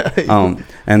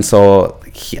 And so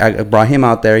I brought him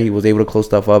out there. He was able to close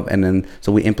stuff up, and then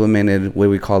so we implemented what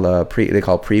we call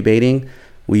pre-baiting.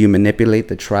 Where you manipulate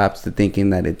the traps to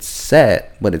thinking that it's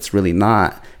set, but it's really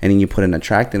not, and then you put an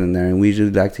attractant in there. And we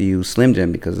usually like to use Slim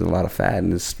Jim because there's a lot of fat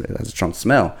and it has a strong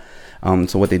smell.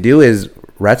 So what they do is,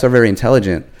 rats are very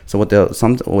intelligent. So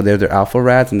they're alpha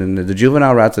rats, and then the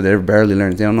juvenile rats are, they're barely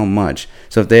learning. They don't know much.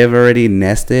 So if they've already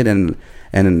nested and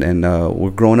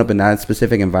were growing up in that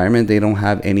specific environment, they don't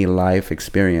have any life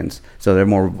experience. So they're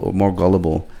more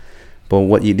gullible. But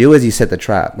what you do is you set the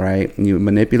trap, right? And you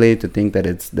manipulate it to think that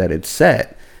it's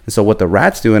set. And so what the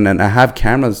rats do, and I have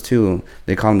cameras too.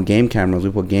 They call them game cameras. We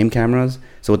put game cameras.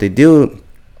 So what they do,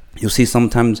 you'll see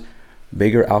sometimes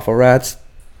bigger alpha rats,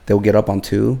 they'll get up on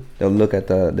 2. They'll look at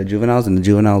the juveniles, and the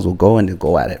juveniles will go, and they'll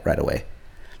go at it right away.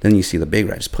 Then you see the big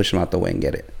rat, just push them out the way and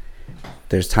get it.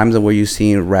 There's times where you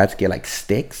see rats get like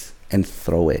sticks and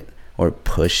throw it or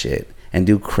push it and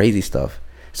do crazy stuff.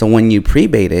 So when you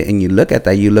pre-bait it and you look at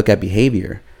that, you look at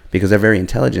behavior, because they're very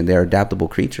intelligent. They're adaptable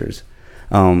creatures.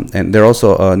 And they're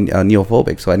also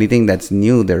neophobic. So anything that's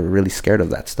new, they're really scared of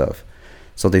that stuff.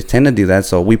 So they tend to do that.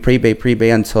 So we pre-bait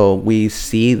until we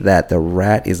see that the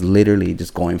rat is literally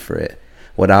just going for it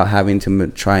without having to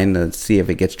trying to see if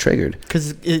it gets triggered.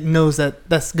 Because it knows that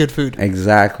that's good food.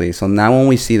 Exactly. So now when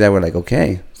we see that, we're like,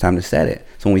 okay, it's time to set it.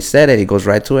 So when we set it, it goes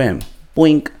right to him.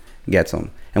 Boink, gets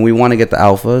him. And we want to get the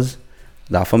alphas.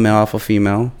 The alpha male, alpha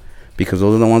female, because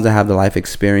those are the ones that have the life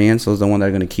experience. Those are the ones that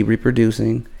are going to keep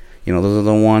reproducing. Those are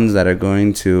the ones that are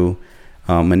going to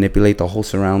manipulate the whole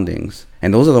surroundings.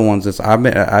 And those are the ones that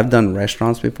I've done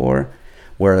restaurants before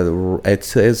where it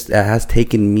has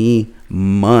taken me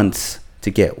months to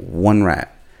get one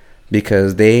rat,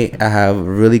 because they have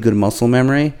really good muscle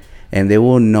memory, and they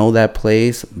will know that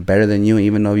place better than you.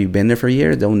 Even though you've been there for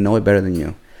years, they'll know it better than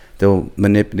you. They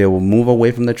will move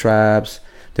away from the traps.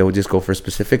 They will just go for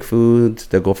specific foods.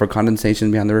 They'll go for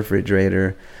condensation behind the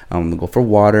refrigerator. They'll go for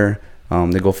water.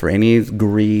 They go for any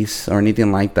grease or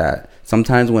anything like that.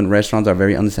 Sometimes when restaurants are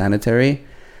very unsanitary,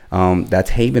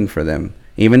 that's haven for them.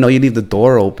 Even though you leave the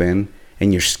door open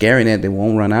and you're scaring it, they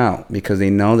won't run out because they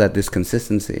know that this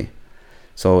consistency.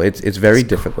 So it's very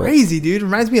difficult. Crazy, dude.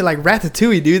 Reminds me of like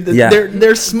Ratatouille, dude. Yeah.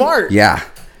 They're smart. Yeah.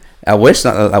 I wish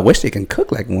they can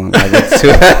cook like one. Like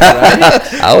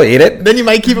right? I'll eat it. Then you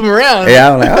might keep them around.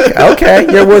 Yeah, I'm like,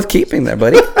 okay, you're worth keeping there,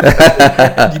 buddy.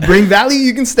 You bring value,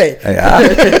 you can stay.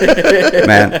 Yeah.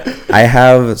 Man, I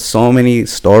have so many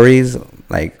stories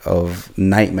like of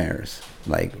nightmares,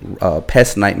 like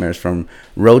pest nightmares, from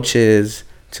roaches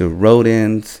to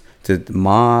rodents to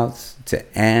moths to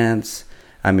ants.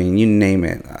 I mean, you name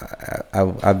it.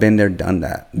 I've been there, done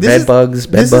that. Bed bugs.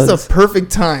 This is a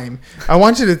perfect time. I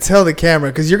want you to tell the camera,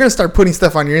 because you're going to start putting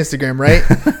stuff on your Instagram, right?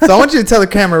 So I want you to tell the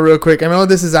camera real quick. I know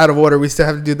this is out of order. We still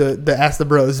have to do the Ask the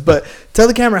Bros. But tell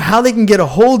the camera how they can get a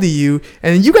hold of you.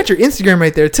 And you got your Instagram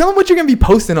right there. Tell them what you're going to be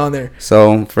posting on there.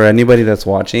 So for anybody that's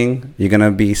watching, you're going to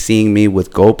be seeing me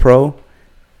with GoPro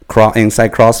inside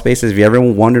crawl spaces. If you ever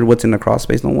wondered what's in the crawl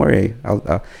space, don't worry.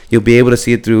 You'll be able to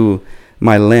see it through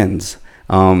my lens.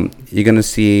 You're going to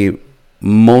see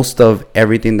most of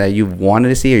everything that you wanted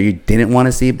to see or you didn't want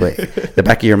to see, but the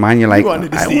back of your mind, you're like,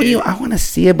 I want to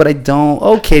see it, but I don't.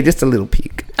 Okay, just a little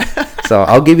peek. So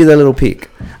I'll give you the little peek.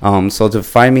 So to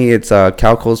find me, it's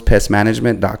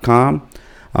calcospestmanagement.com.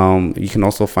 You can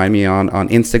also find me on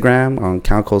Instagram, on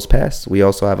Calcos Pest. We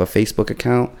also have a Facebook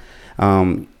account.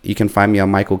 You can find me on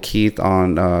Michael Keith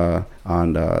on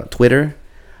Twitter.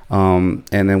 And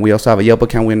then we also have a Yelp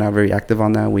account. We're not very active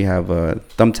on that. We have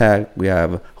Thumbtack. We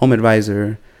have Home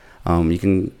Advisor. You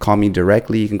can call me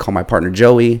directly. You can call my partner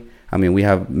Joey. I mean, we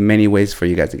have many ways for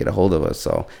you guys to get a hold of us.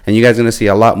 So, and you guys are going to see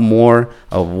a lot more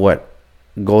of what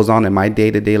goes on in my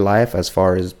day-to-day life as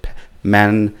far as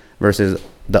man versus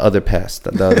the other pest.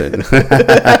 The other,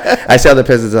 I say other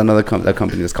pest is another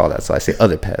company that's called that, so I say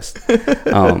other pest.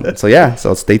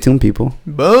 So stay tuned, people.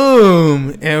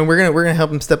 Boom, and we're gonna help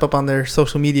them step up on their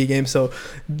social media game. So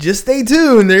just stay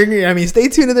tuned. Stay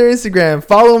tuned to their Instagram.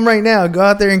 Follow them right now. Go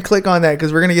out there and click on that,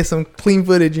 because we're gonna get some clean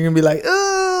footage. You're gonna be like,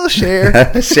 oh, share.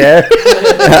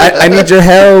 I need your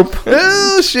help.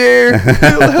 Oh, share.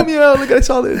 Help me out. Look, I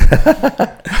saw this.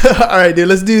 All right, dude.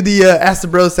 Let's do the Ask the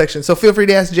Bros section. So feel free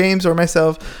to ask James or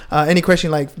myself any question,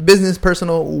 like business,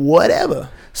 personal, whatever.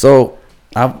 So,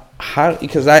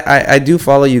 because I do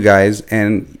follow you guys,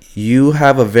 and you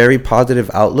have a very positive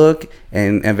outlook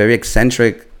and a very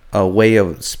eccentric way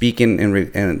of speaking,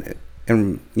 and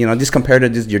just compared to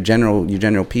just your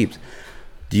general peeps.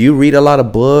 Do you read a lot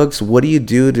of books? What do you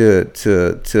do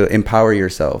to empower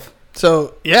yourself?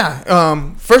 So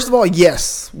yeah, first of all,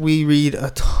 yes, we read a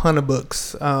ton of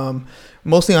books.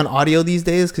 Mostly on audio these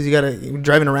days, because you gotta,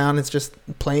 driving around, it's just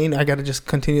playing. I gotta just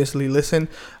continuously listen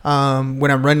when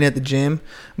I'm running at the gym.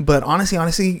 But honestly, I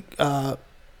gotta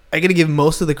give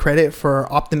most of the credit for our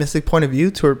optimistic point of view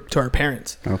to our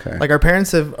parents. Okay. Like, our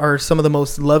parents are some of the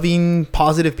most loving,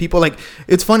 positive people. Like,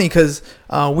 it's funny because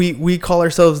we call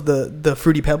ourselves the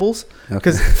Fruity Pebbles,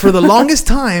 because for the longest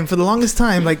time,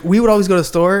 like, we would always go to the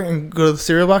store and go to the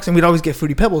cereal box, and we'd always get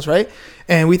Fruity Pebbles, right?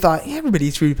 And we thought, yeah, everybody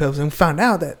eats Fruity Pebbles, and we found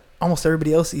out that almost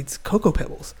everybody else eats Cocoa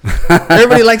Pebbles.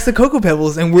 Everybody likes the Cocoa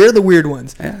Pebbles, and we're the weird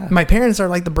ones. Yeah. My parents are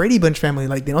like the Brady Bunch family.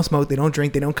 Like, they don't smoke, they don't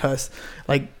drink, they don't cuss.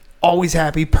 Like, always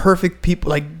happy, perfect people.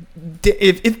 Like,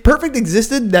 if perfect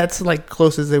existed, that's like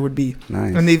close as they would be.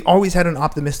 Nice. And they've always had an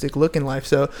optimistic look in life.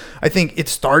 So I think it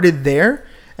started there.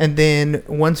 And then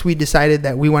once we decided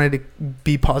that we wanted to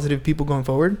be positive people going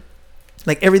forward,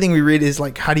 like, everything we read is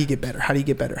like, how do you get better? How do you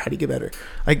get better? How do you get better?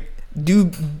 Like,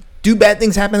 do bad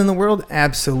things happen in the world?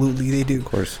 Absolutely, they do. Of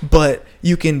course. But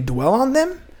you can dwell on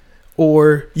them,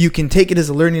 or you can take it as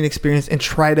a learning experience and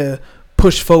try to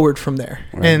push forward from there.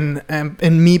 Right.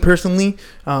 And me personally,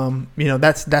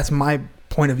 that's my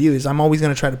point of view, is I'm always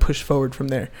going to try to push forward from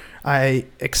there. I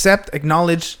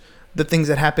acknowledge the things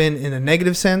that happen in a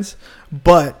negative sense,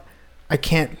 but I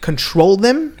can't control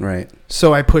them. Right.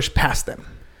 So I push past them.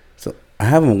 So I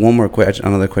have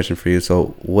another question for you.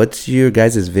 So what's your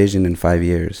guys' vision in 5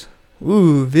 years?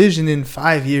 Ooh, vision in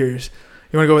 5 years.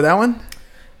 You want to go with that one?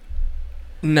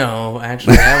 No,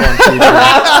 actually, I want to,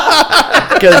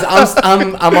 because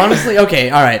I'm honestly okay.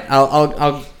 All right,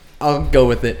 I'll go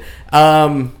with it.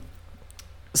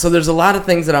 So there's a lot of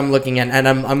things that I'm looking at, and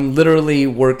I'm literally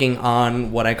working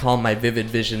on what I call my vivid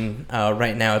vision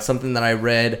right now. It's something that I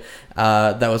read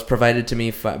that was provided to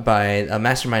me by a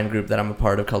mastermind group that I'm a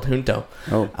part of called Junto.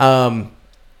 Oh.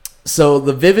 So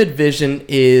the Vivid Vision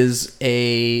is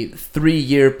a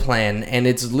 3-year plan, and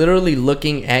it's literally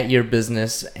looking at your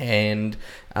business and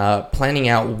planning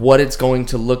out what it's going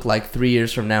to look like 3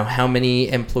 years from now, how many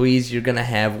employees you're going to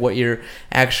have, what your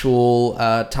actual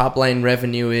top line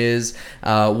revenue is,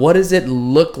 what does it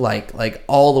look like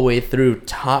all the way through,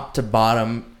 top to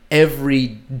bottom, every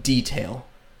detail,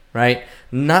 right?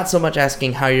 Not so much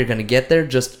asking how you're going to get there,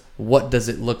 just what does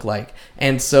it look like?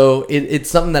 And so it's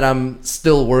something that I'm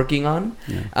still working on.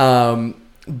 Yeah.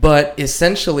 But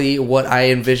essentially what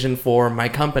I envision for my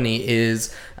company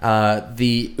is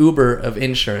the Uber of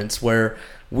insurance, where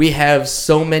we have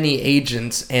so many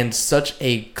agents and such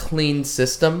a clean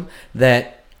system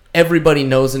that everybody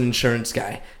knows an insurance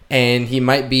guy. And he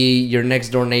might be your next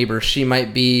door neighbor. She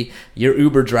might be your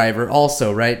Uber driver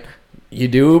also, right? You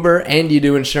do Uber and you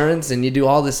do insurance and you do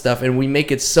all this stuff, and we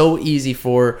make it so easy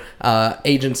for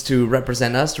agents to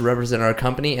represent us, to represent our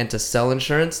company, and to sell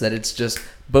insurance that it's just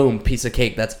boom, piece of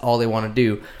cake. That's all they want to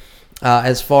do.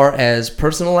 As far as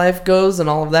personal life goes and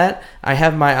all of that, I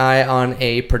have my eye on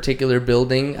a particular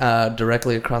building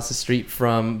directly across the street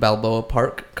from Balboa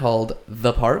Park called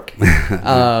The Park.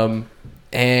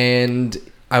 And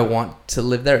I want to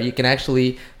live there. You can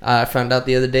actually, I found out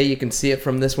the other day, you can see it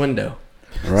from this window.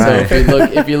 Right. So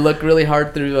if you look really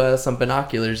hard through some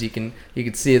binoculars, you can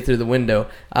see it through the window.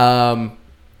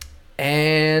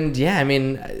 And yeah, I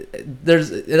mean,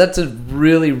 that's a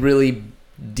really, really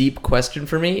deep question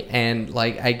for me, and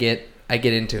like I get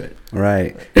into it.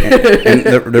 Right. And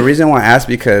the reason why I asked,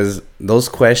 because those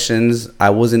questions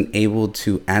I wasn't able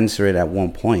to answer it at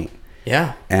one point.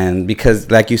 Yeah. And because,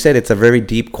 like you said, it's a very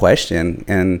deep question,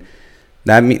 and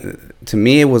to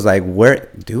me it was like, where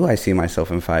do I see myself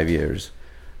in 5 years?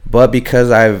 But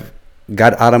because I've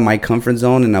got out of my comfort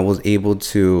zone and I was able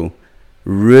to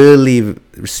really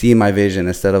see my vision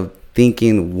instead of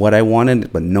thinking what I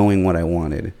wanted, but knowing what I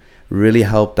wanted, really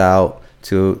helped out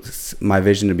to my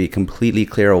vision to be completely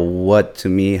clear of what to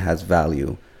me has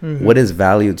value. Mm-hmm. What is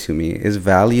value to me? Is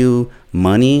value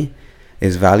money?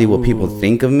 Is value what people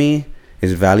think of me?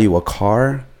 Is value a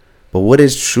car? But what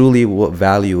is truly what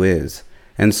value is?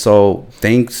 And so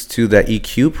thanks to the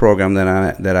EQ program that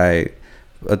I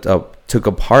took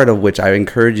a part of, which I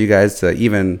encourage you guys to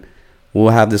even, we'll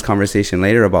have this conversation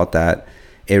later about that.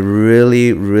 It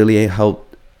really, really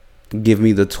helped give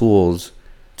me the tools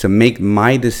to make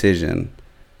my decision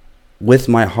with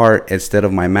my heart instead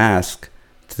of my mask,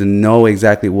 to know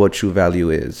exactly what true value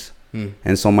is.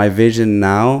 And so my vision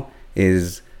now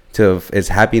is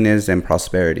happiness and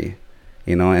prosperity,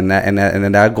 and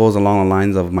that goes along the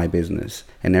lines of my business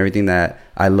and everything that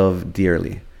I love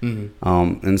dearly.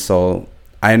 Mm-hmm. And so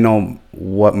I know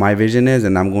what my vision is,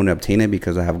 and I'm going to obtain it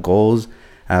because I have goals.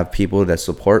 I have people that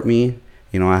support me.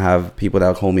 I have people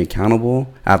that hold me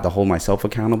accountable. I have to hold myself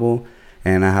accountable,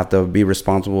 and I have to be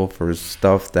responsible for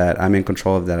stuff that I'm in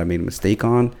control of, that I made a mistake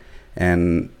on,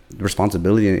 and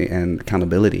responsibility and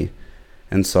accountability.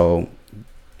 And so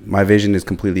my vision is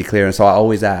completely clear. And so I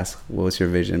always ask, what's your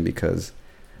vision? Because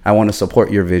I want to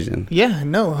support your vision. Yeah,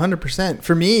 no, 100%.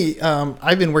 For me,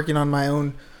 I've been working on my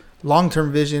own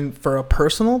long-term vision for a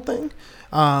personal thing,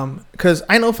 because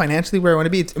I know financially where I want to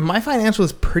be. My financial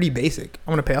is pretty basic. I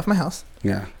want to pay off my house.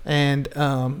 Yeah. And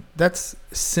that's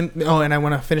and I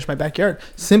want to finish my backyard.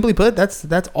 Simply put,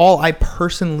 that's all I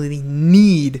personally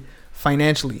need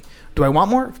financially. Do I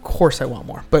want more? Of course I want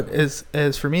more. But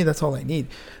as for me, that's all I need.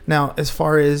 Now, as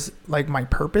far as like my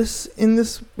purpose in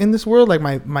this world, like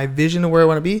my vision of where I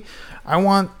want to be, I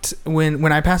want,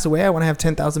 when I pass away, I want to have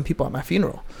 10,000 people at my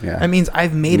funeral. Yeah. That means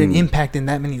I've made an impact in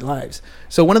that many lives.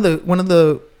 So one of the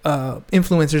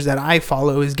influencers that I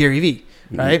follow is Gary Vee,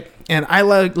 right? And I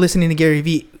love listening to Gary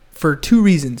Vee for two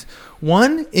reasons.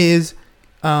 One is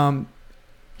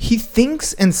he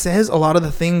thinks and says a lot of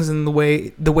the things in the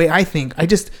way I think. I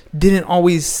just didn't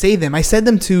always say them. I said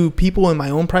them to people in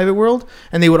my own private world,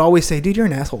 and they would always say, "Dude, you're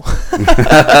an asshole." Right?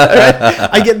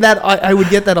 I get that. I would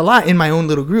get that a lot in my own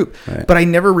little group, right. But I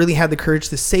never really had the courage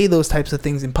to say those types of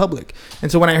things in public.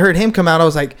 And so when I heard him come out, I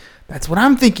was like, that's what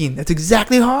I'm thinking. That's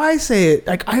exactly how I say it.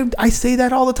 Like I say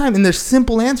that all the time, and there's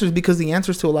simple answers, because the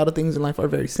answers to a lot of things in life are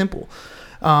very simple.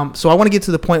 So I want to get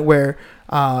to the point where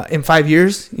in 5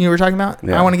 years, you were talking about,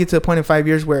 I want to get to the point in 5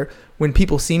 years where when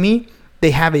people see me,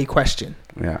 they have a question.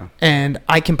 Yeah. And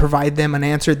I can provide them an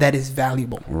answer that is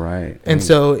valuable. Right. And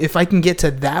so if I can get to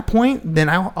that point, then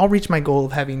I'll reach my goal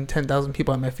of having 10,000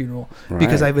 people at my funeral, right.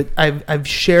 Because I've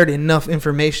shared enough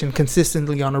information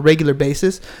consistently on a regular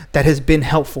basis that has been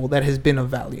helpful, that has been of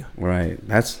value. Right.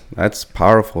 That's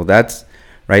powerful. That's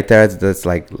right there, that's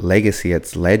like legacy.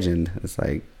 It's legend. It's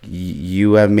like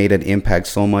you have made an impact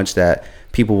so much that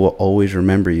people will always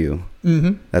remember you.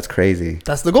 Mm-hmm. That's crazy.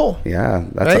 That's the goal. Yeah,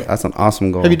 Right? That's an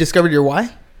awesome goal. Have you discovered your why?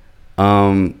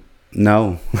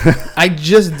 No. I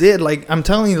just did. Like, I'm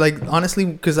telling you, like, honestly,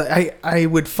 because I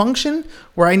would function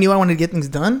where I knew I wanted to get things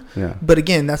done. Yeah. But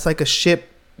again, that's like a ship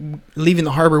leaving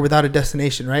the harbor without a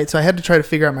destination, right? So I had to try to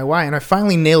figure out my why, and I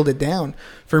finally nailed it down.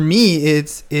 For me,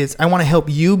 it's I want to help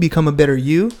you become a better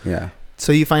you. Yeah.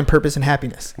 So you find purpose and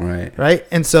happiness. Right. Right.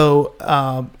 And so,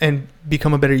 and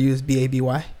become a better you is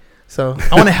BABY. So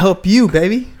I want to help you,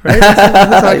 baby. Right.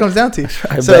 That's how it comes down to.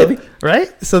 Right, So, baby. right.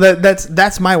 So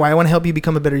that's my why. I want to help you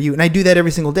become a better you. And I do that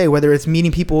every single day, whether it's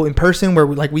meeting people in person where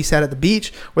we sat at the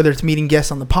beach, whether it's meeting guests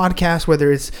on the podcast,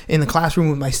 whether it's in the classroom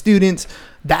with my students.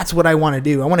 That's what I want to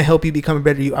do. I want to help you become a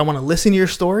better you. I want to listen to your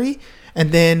story.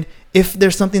 And then if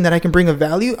there's something that I can bring of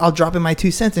value, I'll drop in my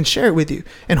 2 cents and share it with you.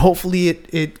 And hopefully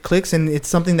it clicks and it's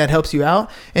something that helps you out.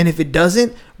 And if it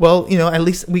doesn't, well, at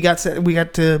least we got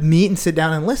to meet and sit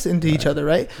down and listen to each other,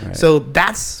 right? So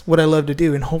that's what I love to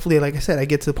do. And hopefully, like I said, I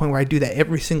get to the point where I do that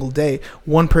every single day,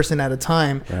 one person at a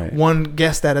time, one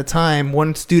guest at a time,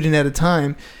 one student at a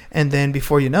time. And then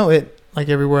before you know it, like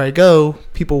everywhere I go,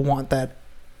 people want that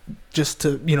just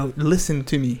to, listen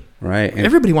to me. Right. And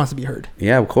everybody wants to be heard.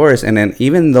 Yeah, of course. And then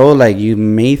even though like you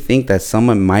may think that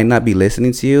someone might not be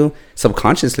listening to you,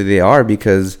 subconsciously they are,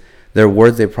 because they're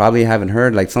words they probably haven't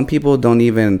heard. Like some people don't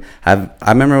even have.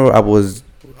 I remember I was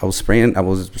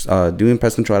doing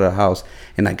pest control at a house,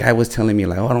 and that guy was telling me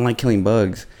like, oh, I don't like killing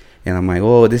bugs. And I'm like,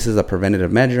 oh, this is a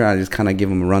preventative measure. I just kind of give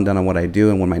him a rundown on what I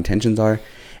do and what my intentions are.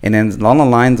 And then along the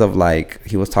lines of like,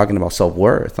 he was talking about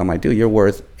self-worth. I'm like, dude, you're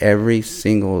worth every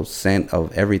single cent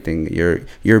of everything.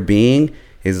 Your being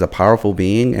is a powerful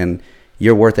being, and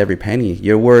you're worth every penny.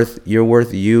 You're worth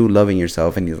you loving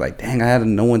yourself. And he's like,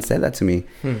 dang, no one said that to me.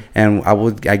 And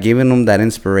I gave him that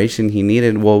inspiration he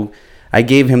needed. Well, I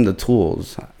gave him the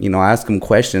tools, I asked him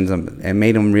questions and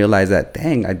made him realize that,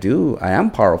 dang, I am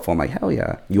powerful. I'm like, hell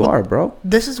yeah, you are, bro.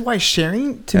 This is why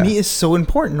sharing to me is so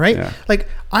important, right? Yeah. Like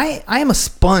I am a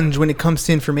sponge when it comes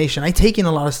to information. I take in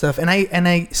a lot of stuff and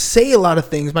I say a lot of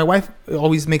things. My wife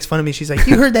always makes fun of me. She's like,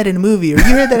 you heard that in a movie or you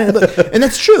heard that in a book. And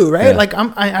that's true, right? Yeah. Like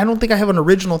I don't think I have an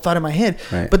original thought in my head,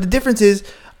 Right. but the difference is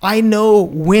I know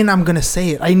when I'm going to say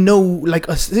it. I know like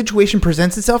a situation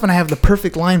presents itself and I have the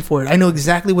perfect line for it. I know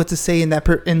exactly what to say in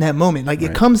that moment. Like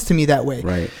it comes to me that way.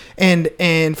 Right.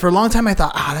 And for a long time I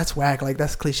thought, that's whack. Like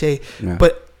that's cliche. Yeah.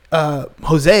 But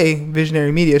Jose,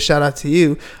 Visionary Media, shout out to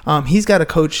you. He's got a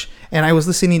coach, and I was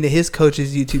listening to his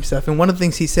coach's YouTube stuff, and one of the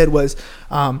things he said was,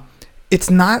 it's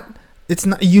not.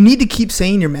 You need to keep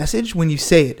saying your message when you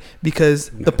say it, because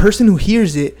the person who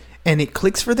hears it and it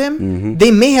clicks for them,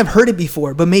 they may have heard it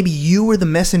before, but maybe you were the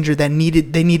messenger that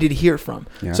they needed to hear from.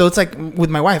 Yeah. So it's like with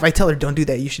my wife, I tell her, don't do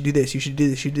that. You should do this. You should do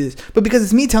this. You should do this. But because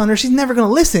it's me telling her, she's never going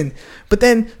to listen. But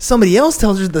then somebody else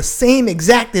tells her the same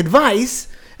exact advice,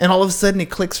 and all of a sudden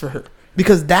it clicks for her,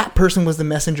 because that person was the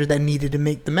messenger that needed to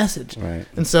make the message. Right.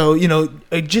 And so,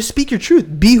 just speak your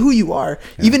truth. Be who you are.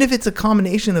 Yeah. Even if it's a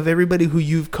combination of everybody who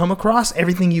you've come across,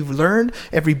 everything you've learned,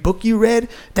 every book you read,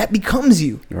 that becomes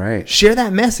you. Right. Share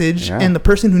that message, and the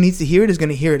person who needs to hear it is going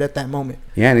to hear it at that moment.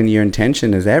 Yeah, and your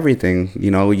intention is everything.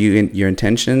 Your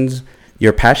intentions,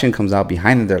 your passion comes out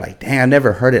behind it. They're like, dang, I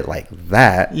never heard it like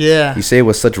that. Yeah. You say it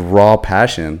with such raw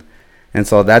passion. And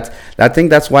so I think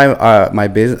that's why my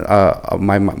business,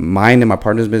 my mine and my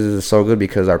partner's business is so good,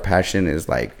 because our passion is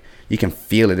like, you can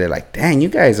feel it. They're like, dang, you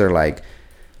guys are like,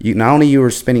 not only you were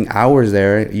spending hours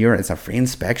there, it's a free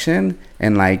inspection,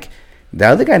 and like the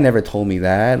other guy never told me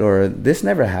that, or this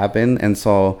never happened. And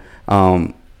so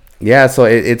so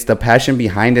it's the passion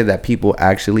behind it that people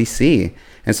actually see.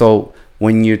 And so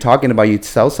when you're talking about, you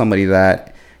tell somebody that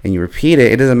and you repeat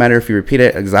it, it doesn't matter if you repeat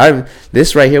it, because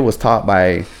this right here was taught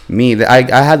by me.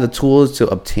 I had the tools to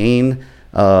obtain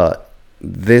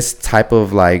this type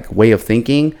of like way of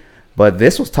thinking, but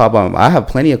this was taught by, I have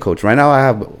plenty of coaches right now. I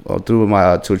have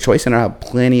through Choice Center, I have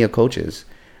plenty of coaches.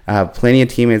 I have plenty of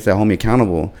teammates that hold me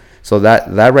accountable. So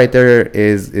that right there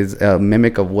is a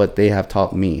mimic of what they have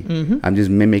taught me. I'm just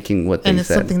mimicking what they said. And it's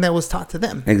something that was taught to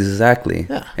them. Exactly.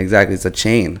 Yeah. Exactly. It's a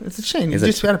chain. You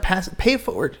just got to pay it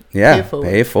forward. Yeah.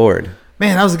 Pay it forward.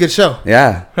 Man, that was a good show.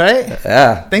 Yeah. Right?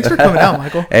 Yeah. Thanks for coming out,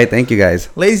 Michael. Hey, thank you guys.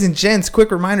 Ladies and gents,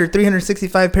 quick reminder,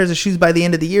 365 pairs of shoes by the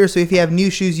end of the year. So if you have new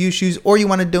shoes, used shoes, or you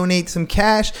want to donate some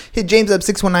cash, hit James up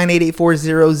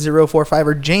 619-884-0045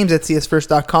 or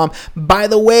james@csfirst.com. By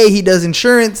the way, he does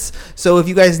insurance. So if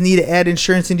you guys need to add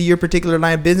insurance into your particular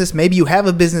line of business, maybe you have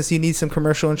a business you need some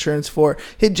commercial insurance for,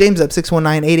 hit James up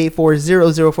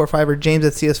 619-884-0045 or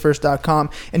james@csfirst.com.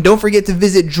 And don't forget to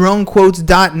visit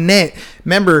dronequotes.net.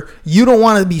 Remember, you don't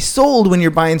want to be sold when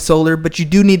you're buying solar, but you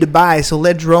do need to buy. So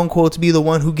let Drone Quotes be the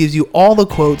one who gives you all the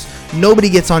quotes. Nobody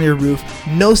gets on your roof.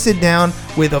 No sit down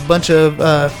with a bunch of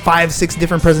 5-6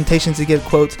 different presentations to get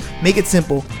quotes. Make it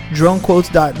simple.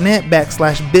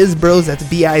 dronequotes.net/bizbros. That's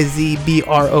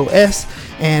BIZBROS.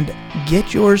 And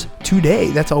get yours today.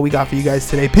 That's all we got for you guys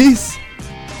today. Peace.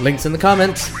 Links in the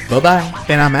comments. Bye-bye.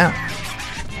 And I'm out.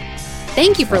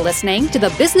 Thank you for listening to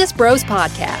the Business Bros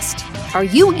Podcast. Are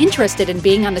you interested in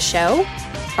being on the show?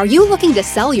 Are you looking to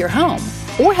sell your home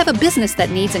or have a business that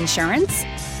needs insurance?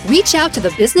 Reach out to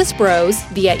the Business Bros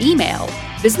via email,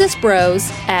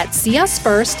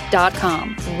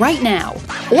 businessbros@csfirst.com right now,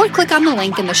 or click on the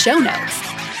link in the show notes.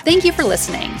 Thank you for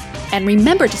listening. And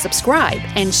remember to subscribe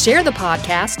and share the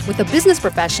podcast with the business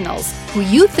professionals who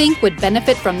you think would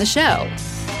benefit from the show.